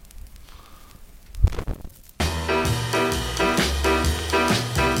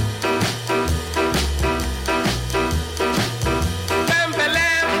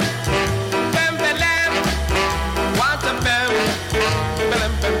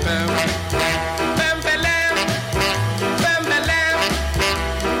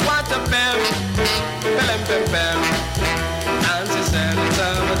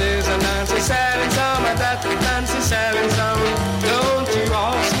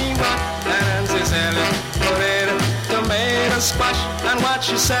 Squash and what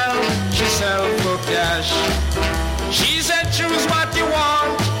she sell for cash. She said choose what you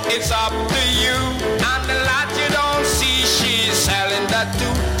want, it's up to you. And the lot you don't see, she's selling that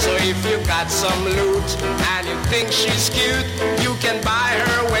too. So if you got some loot and you think she's cute, you can buy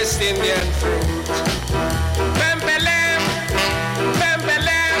her West Indian fruit. Pem-pelem,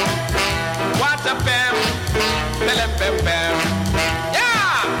 pem-pelem, what a pem, pelem-pem-pem.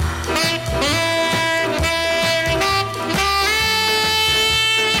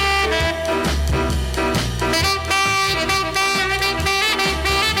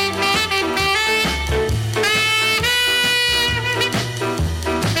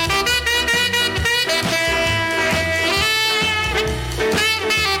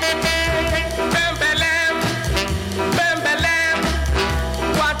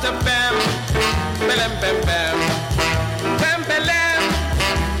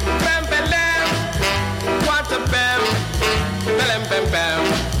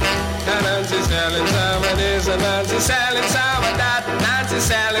 Nancy selling some of that, Nancy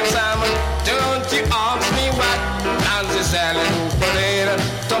selling some. Don't you ask me what Nancy selling? Potato,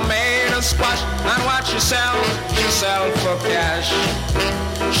 tomato, squash, and what she sell for cash.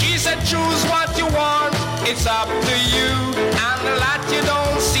 She said choose what you want, it's up to you. And the lot you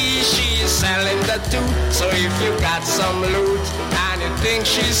don't see, she's selling that too. So if you got some loot and you think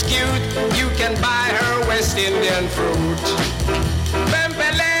she's cute, you can buy her West Indian fruit.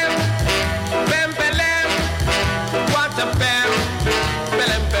 Pem-pelem, pem-pelem, what a pem,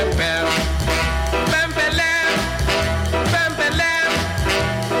 pelem pem pem, pem pelem, pem pelem,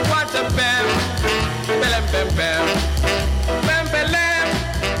 what a pem, pelem pem pem, pem pelem,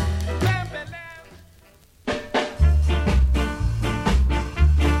 pem pelem.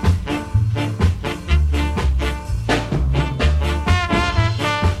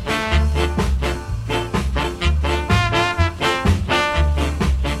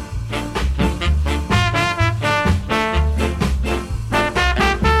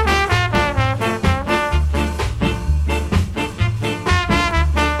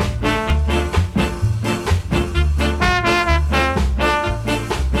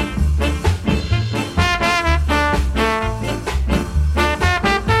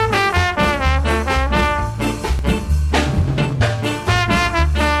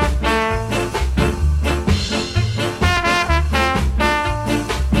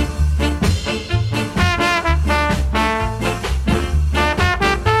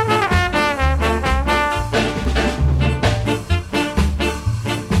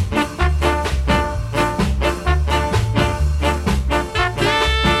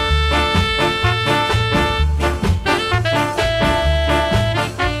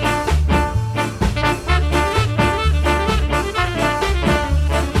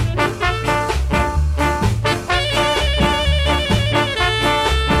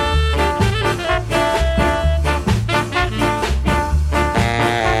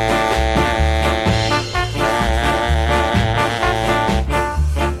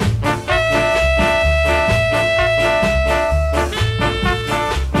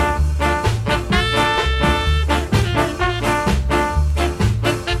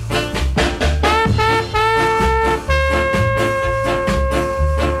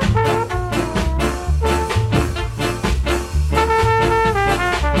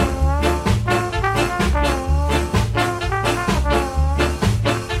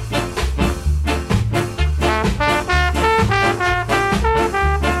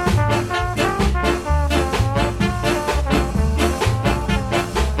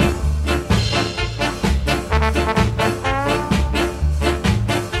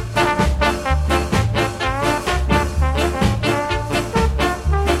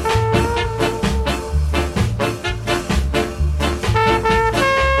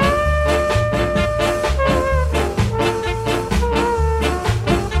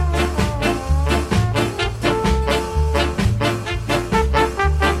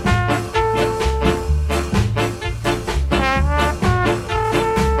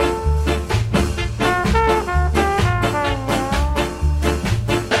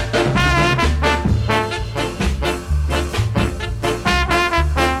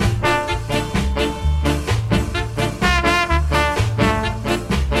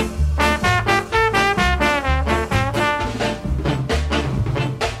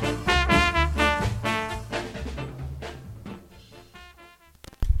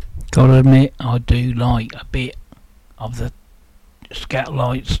 Gotta admit, I do like a bit of the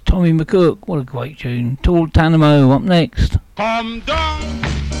Scatlights. Tommy McCook, what a great tune. Tall Tanamo up next. Come down,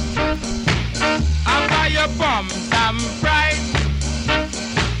 after your bums and pride,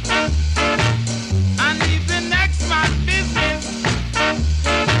 and leave the next man's business,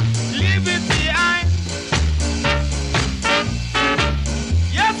 leave it behind.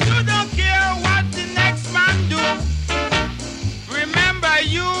 Yes, you don't care what the next man do. Remember,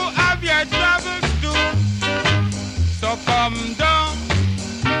 you have your troubles too. So come down,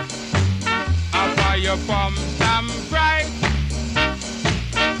 after your bums and pride.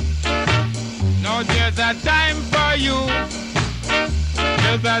 Now there's a time for you,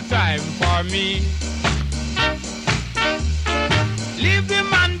 there's a time for me. Leave the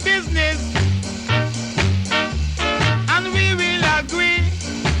man business, and we will agree.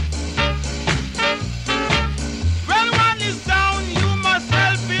 When one is down, you must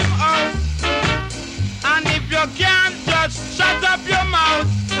help him out. And if you can't, just shut up your mouth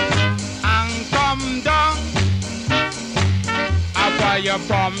and come down. After your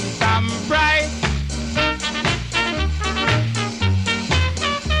bums and pride.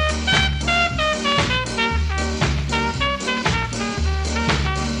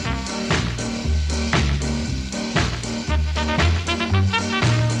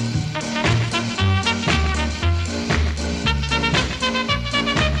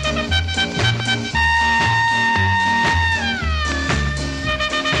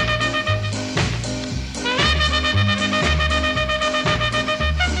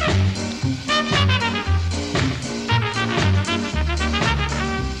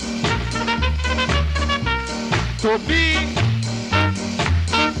 To be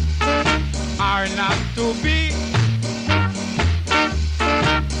or not to be,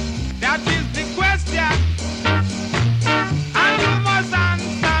 that is the question, and you must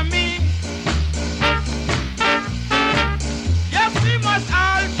answer me. Yes, we must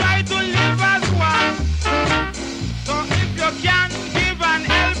all try to live as one. So if you can give an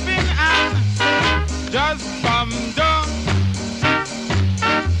helping hand, just come down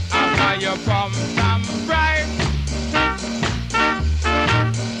after your bums and pride.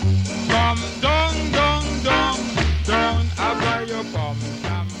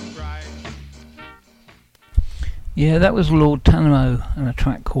 Yeah, that was Lord Tanamo and a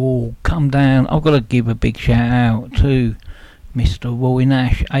track called Come Down. I've got to give a big shout out to Mr. Roy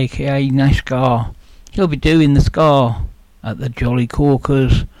Nash, aka Nashgar. He'll be doing the Scar at the Jolly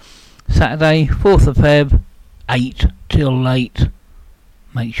Corkers Saturday, 4th of Feb, 8 till late.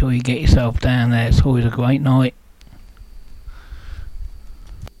 Make sure you get yourself down there, it's always a great night.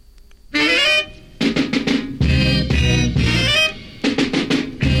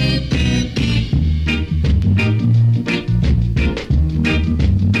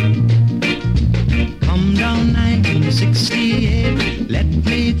 Let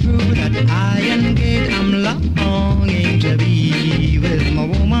me through that iron gate. I'm longing to be with my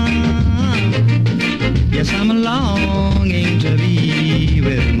woman. Yes, I'm longing to be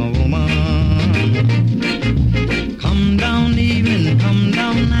with my woman. Come down evening, come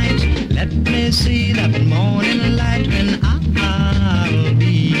down night. Let me see that morning light when I'll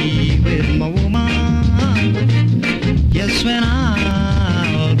be with my woman. Yes, when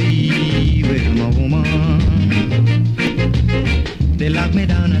I'll be with my woman. They locked me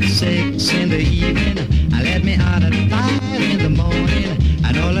down at 6 in the evening. I let me out at 5 in the morning.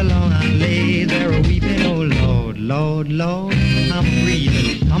 And all along I lay there weeping. Oh Lord, Lord, Lord, I'm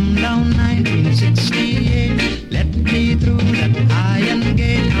breathing. Come down 1968. Let me through that iron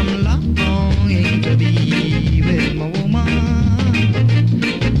gate. I'm longing to be with my woman.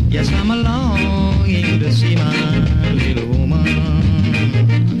 Yes, I'm longing to see my little woman.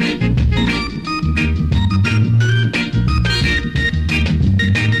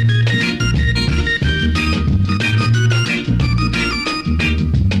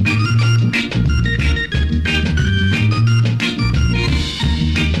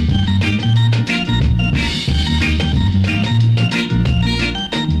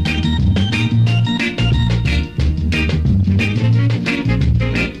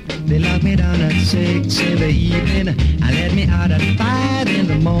 In the evening, I let me out at 5 in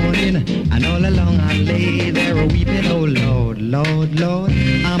the morning, and all along I lay there weeping. Oh Lord, Lord, Lord,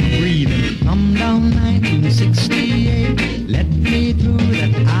 I'm breathing. Come down 1968, let me through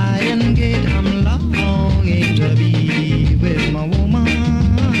that iron gate. I'm longing to be with my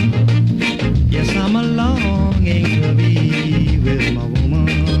woman. Yes, I'm longing to be with my woman.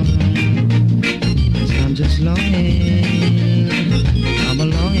 Yes, I'm just longing. I'm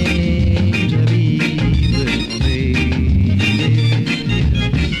longing to be with my baby.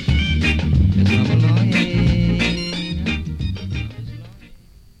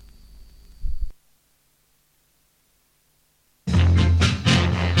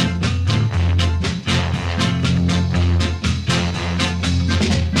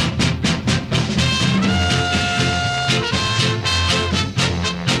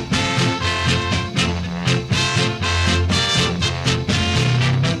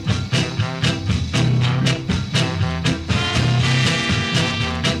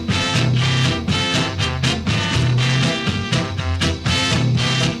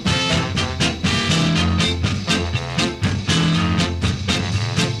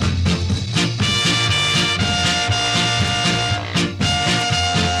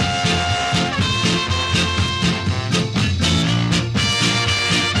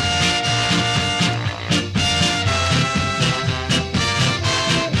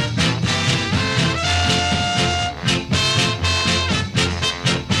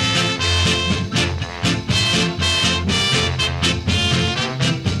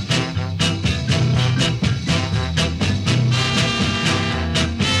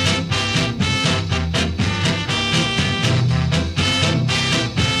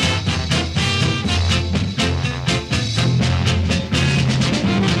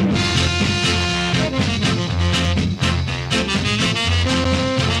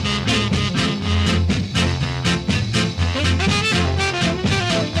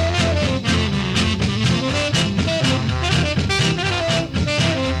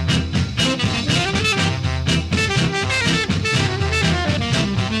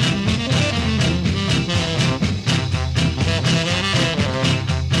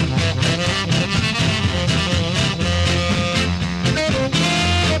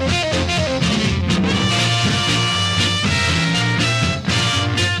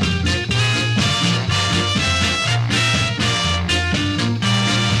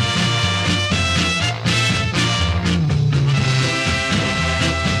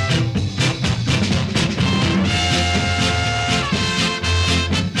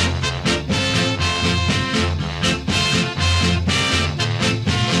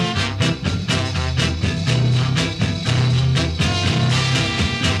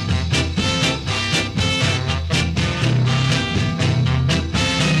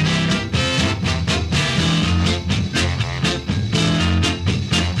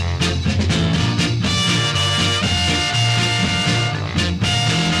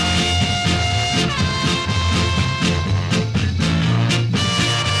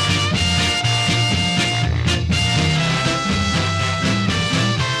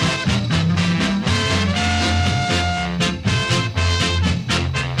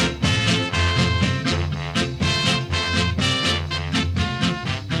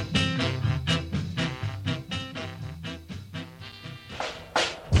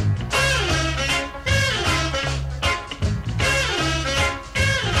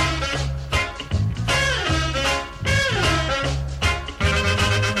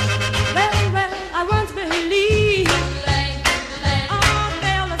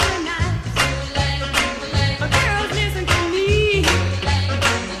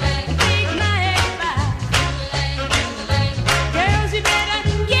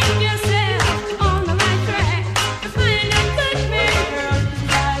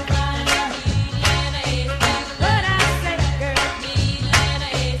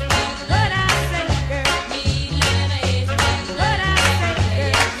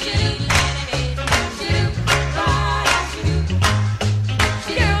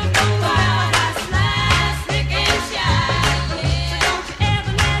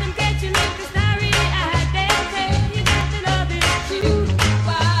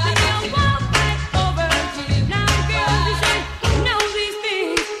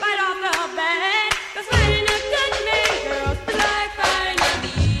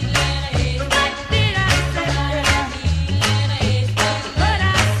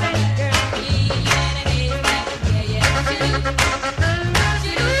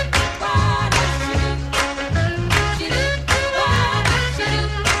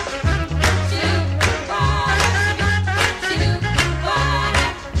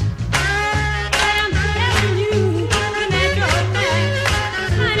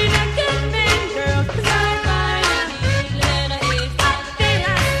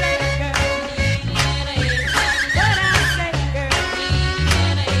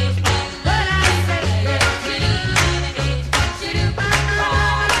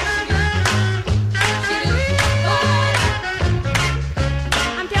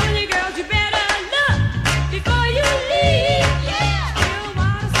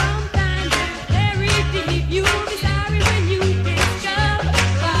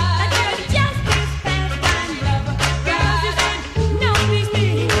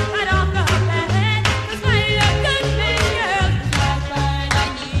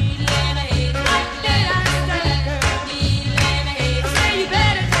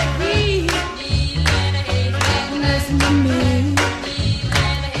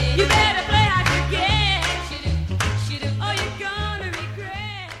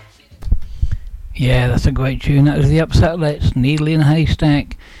 Yeah, that's a great tune. That was the Upsetlets, Needle in a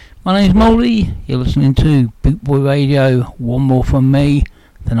Haystack. My name's Moldy. You're listening to Bootboy Radio. One more from me.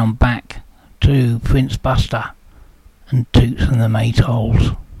 Then I'm back to Prince Buster and Toots and the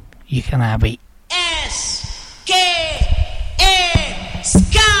Maytals. You can have it. S-K-A,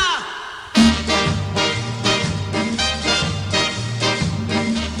 ska!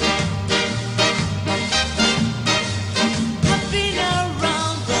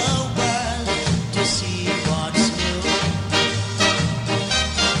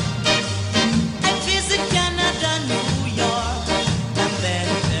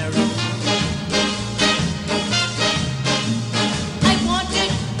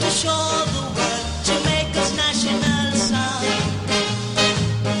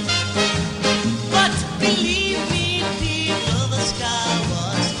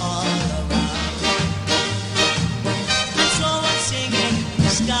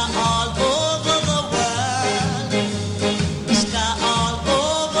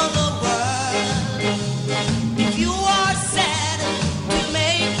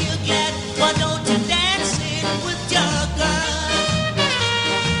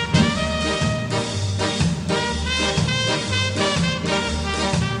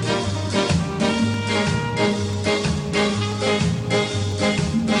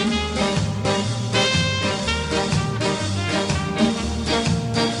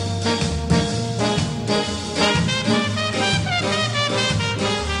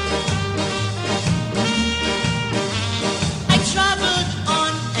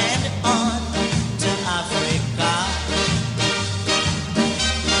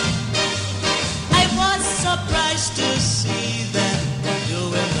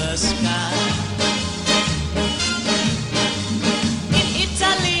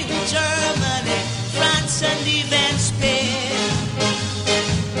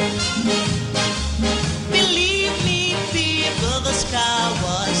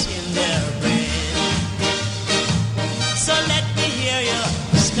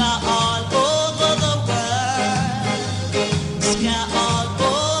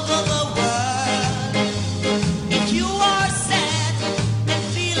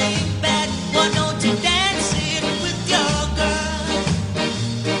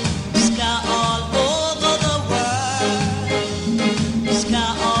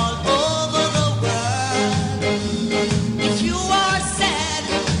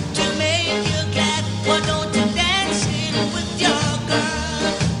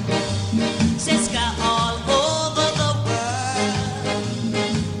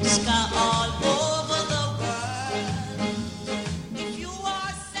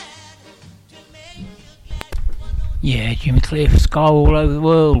 Cliff, Sky all over the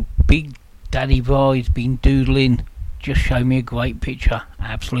world. Big Daddy Vi's been doodling. Just show me a great picture.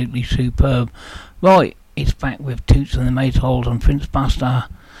 Absolutely superb. Right, it's back with Toots and the Maytals and Prince Buster.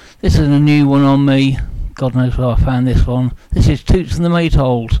 This is a new one on me. God knows where I found this one. This is Toots and the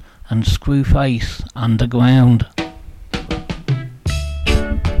Maytals and Screwface Underground.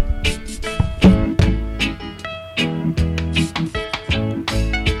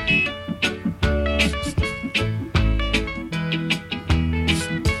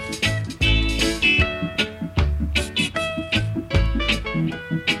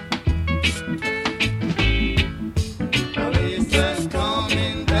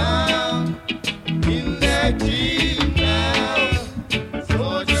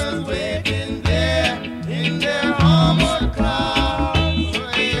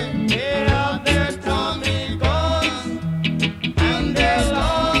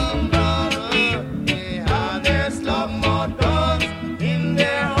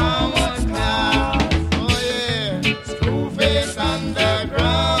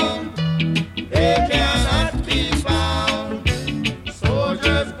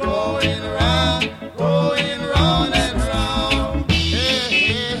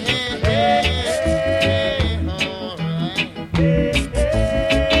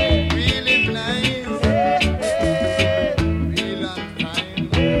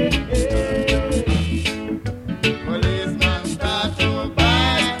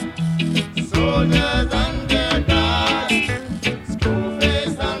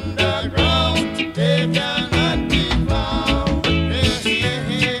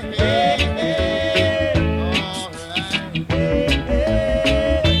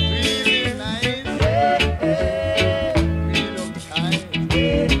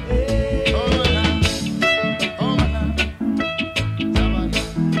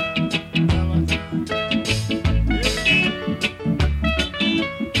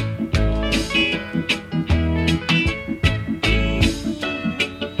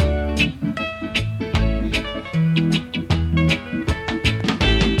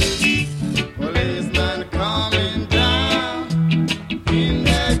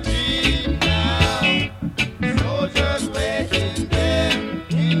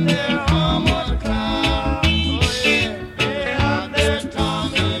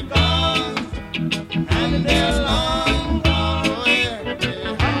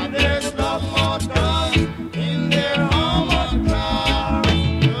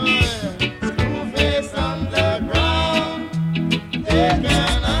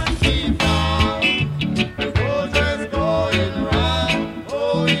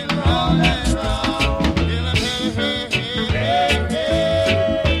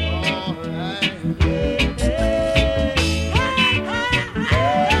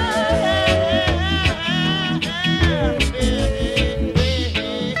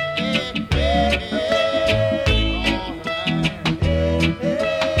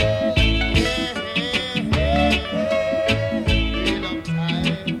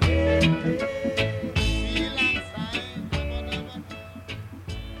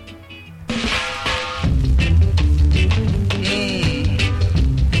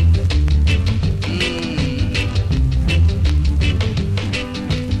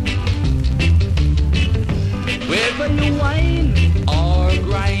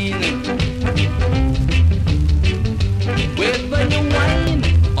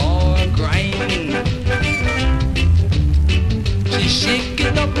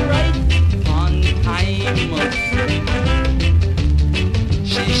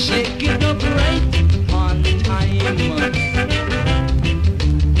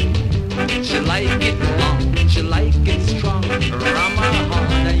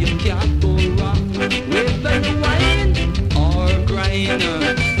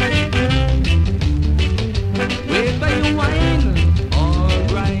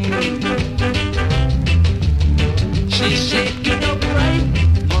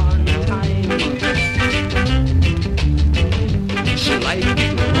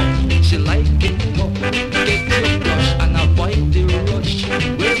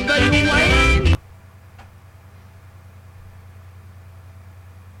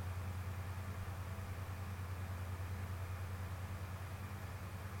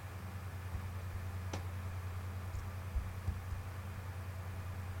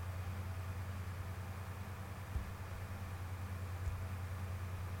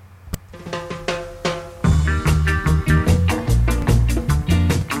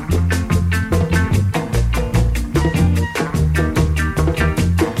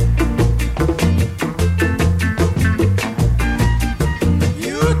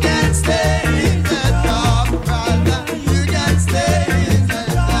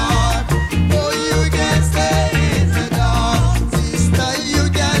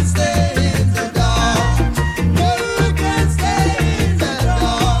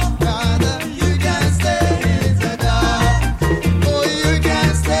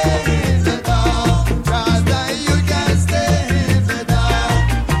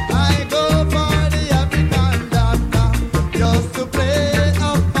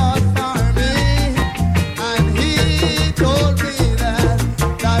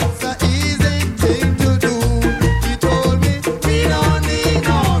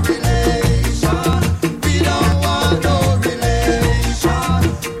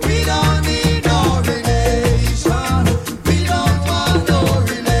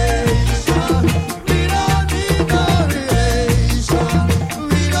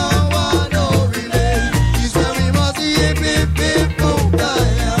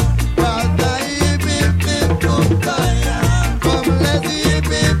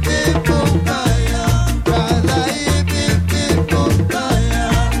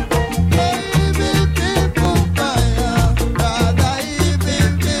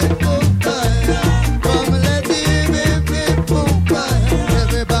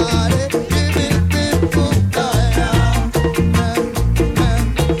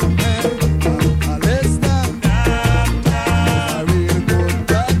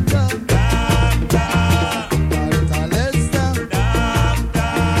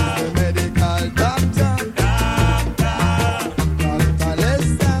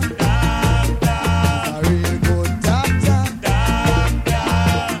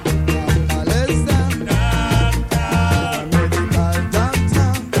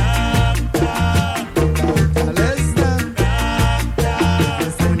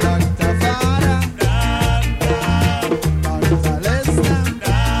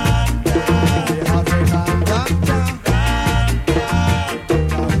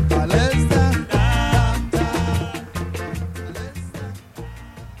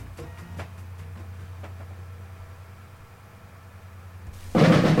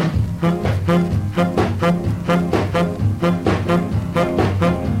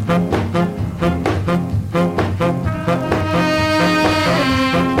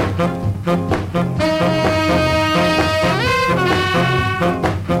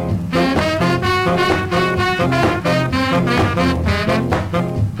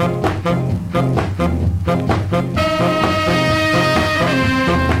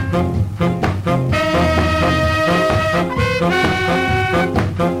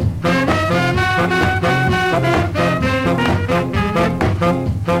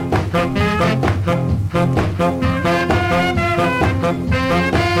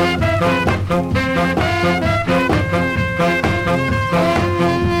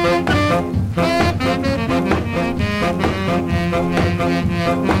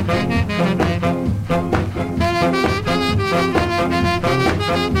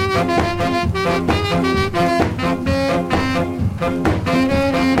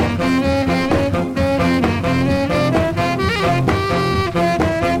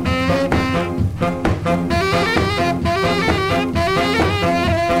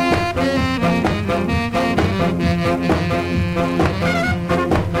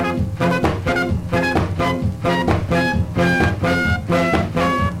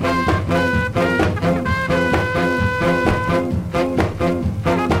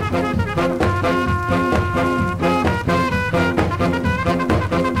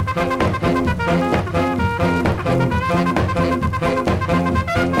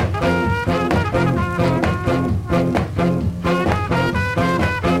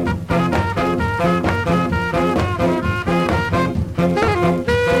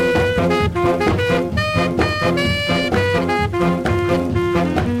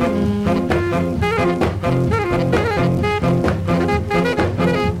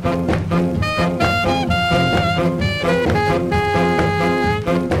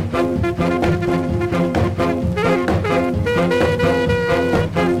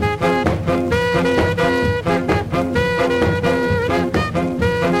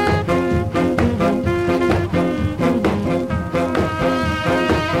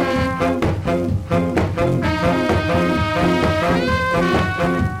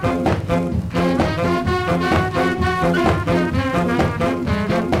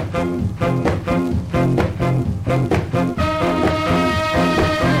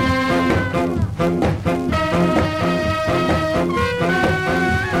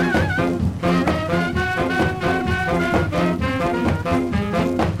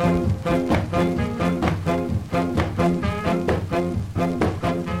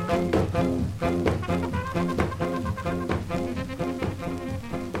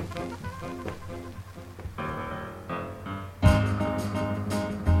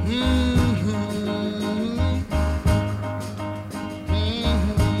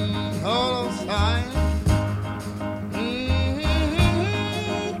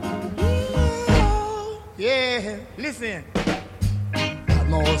 Listen.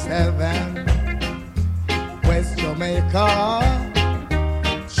 Almost heaven, West Jamaica,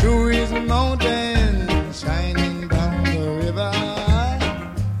 through his mountain, shining down the river.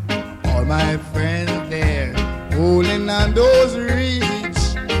 All my friends there, holding on those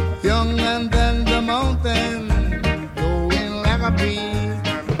reeds, young and then the mountain, blowing like a breeze.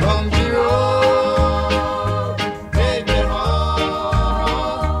 From the road, take me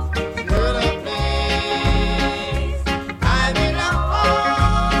home, to the place I belong.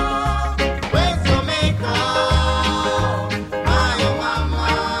 West Jamaica, my mama,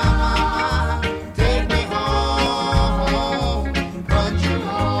 take me home, country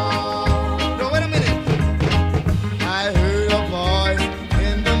home. No, wait a minute. I heard a voice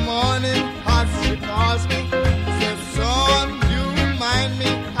in the morning as she calls me. Said, son, you remind me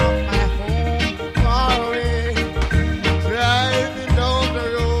of my home far away. Driving down the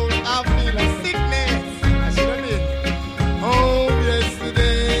road, I feel a sickness. I should have been home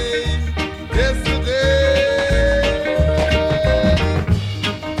yesterday.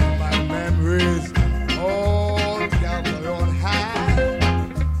 My memories all gather on high.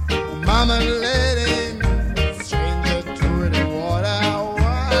 Mama letting stranger through the water,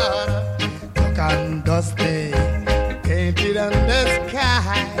 dark and dusty, painted on the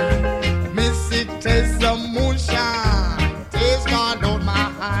sky. Missy taste some moonshine, taste God on my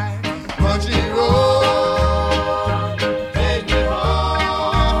high. Country road, take me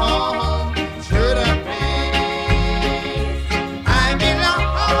home, to the place I belong.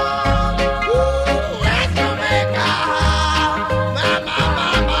 Ooh, West Jamaica,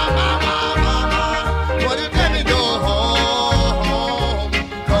 mama. What you tell me go home,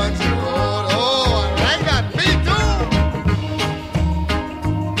 country road, oh, I like that, me too.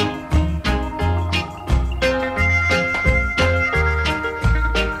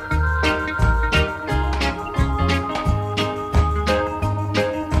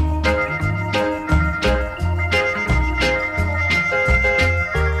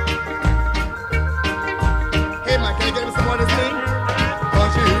 Hey man, can you get me some more of this thing?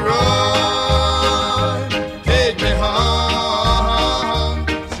 Country road, take me home,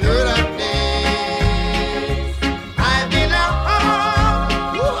 to the place I belong.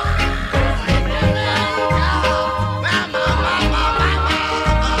 Ooh, mama.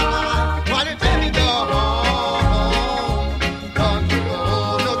 Why you tell me go home, country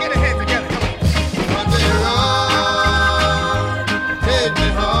road? No, get your hands together, come on. Country road, take me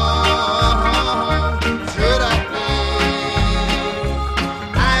home, to the place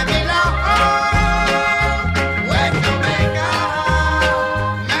I belong. West Jamaica,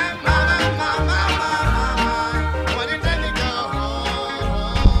 mama. Why you tell me go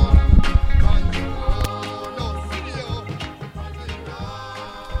home, country road? No, city, country road.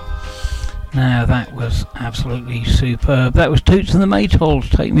 Now that was absolutely superb. That was Toots and the Maytals,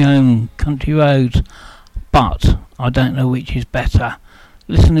 Take Me Home, Country Roads. But I don't know which is better,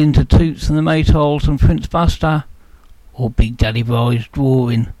 listening to Toots and the Maytals and Prince Buster, or Big Daddy Boy's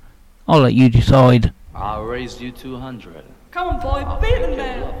drawing. I'll let you decide. I'll raise you 200. Come on, boy, beat him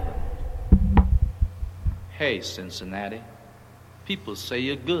now. Hey, Cincinnati, people say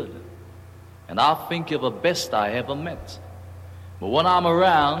you're good, and I think you're the best I ever met. But when I'm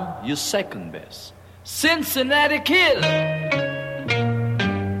around, you're second best. Cincinnati Kid!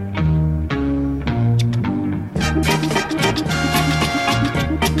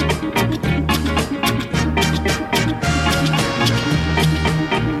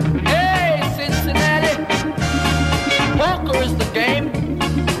 Hey, Cincinnati, poker is the game.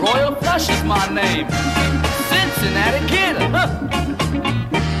 Royal Flush is my name. Cincinnati Kid. Huh.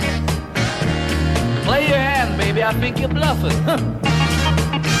 Play your hand, baby. I think you're bluffing. Huh.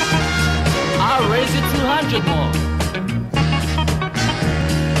 I'll raise you 200 more.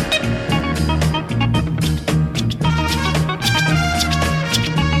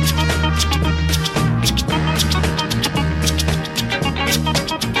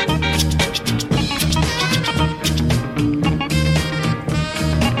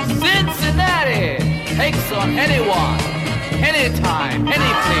 Takes on anyone, anytime,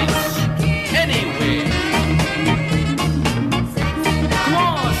 any place, anywhere. Come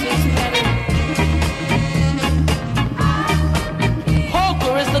on, Cincinnati.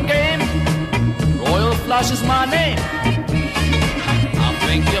 Poker is the game. Royal Flush is my name. I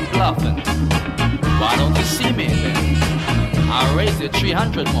think you're bluffing. Why don't you see me then? I'll raise you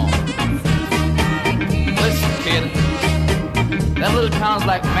 300 more. Listen, kid. Them little towns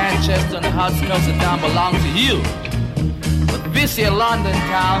like Manchester and the outskirts of town belong to you. But this here London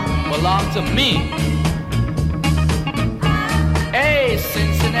town belongs to me. Hey,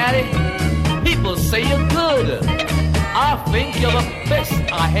 Cincinnati, people say you're good, I think you're the best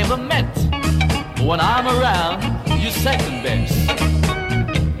I ever met. But when I'm around, you're second best.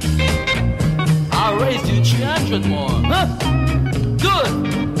 I raised you 300 more, huh?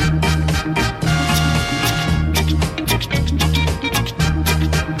 Good.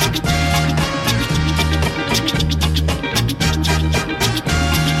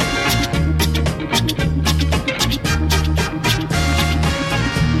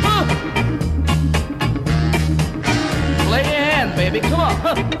 Baby, come on,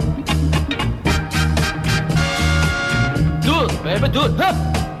 huh? Do it, baby, do it, huh?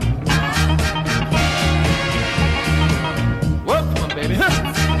 Work for me, baby, huh?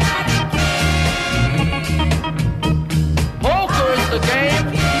 Poker is the game.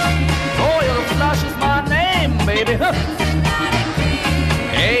 Royal Flush is my name, baby, huh?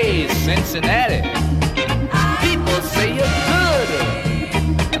 Hey, Cincinnati. People say you're good,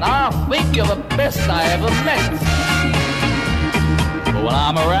 and I think you're the best I ever met. When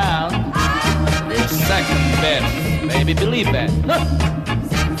I'm around, you're second best. Maybe believe that.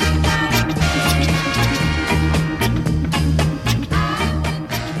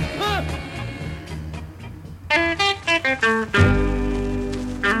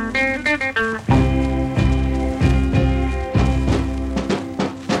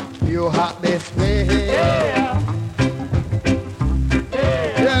 You hot this way, yeah.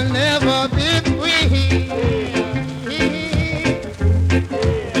 You'll never be free.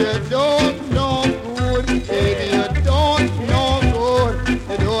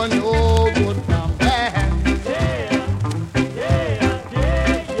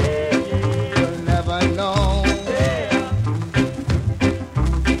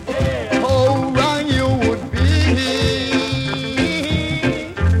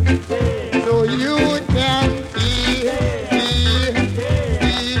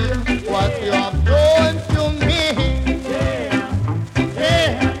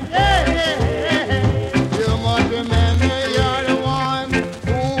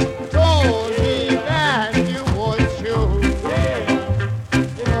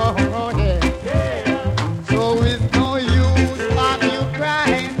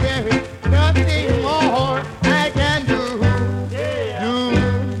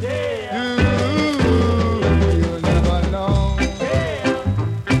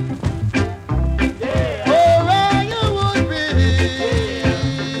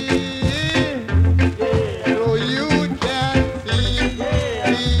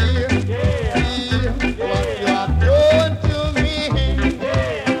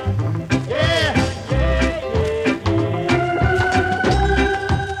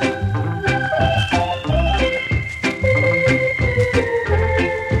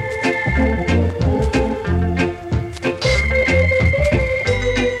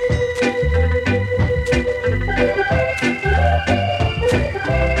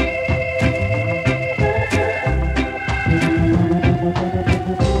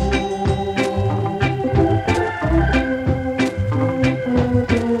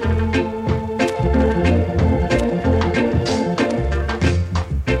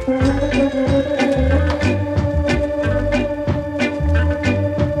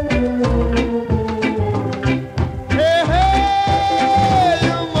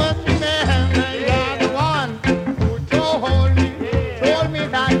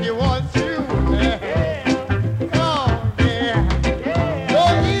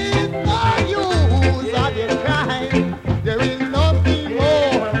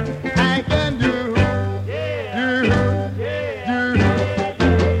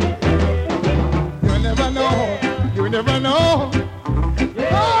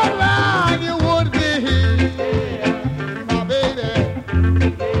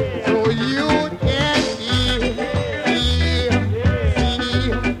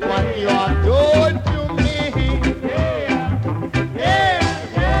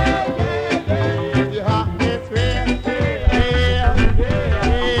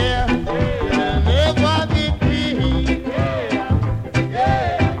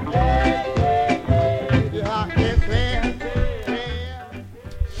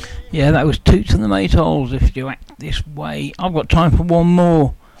 Yeah, that was Toots and the Maytals, If You Act This Way. I've got time for one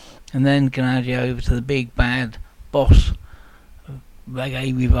more, and then gonna hand you over to the big bad boss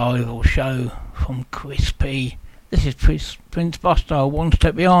reggae revival show from Crispy. This is Prince Buster, One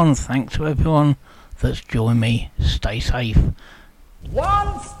Step Beyond. Thanks to everyone that's joined me. Stay safe.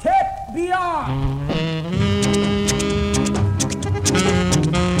 One step beyond.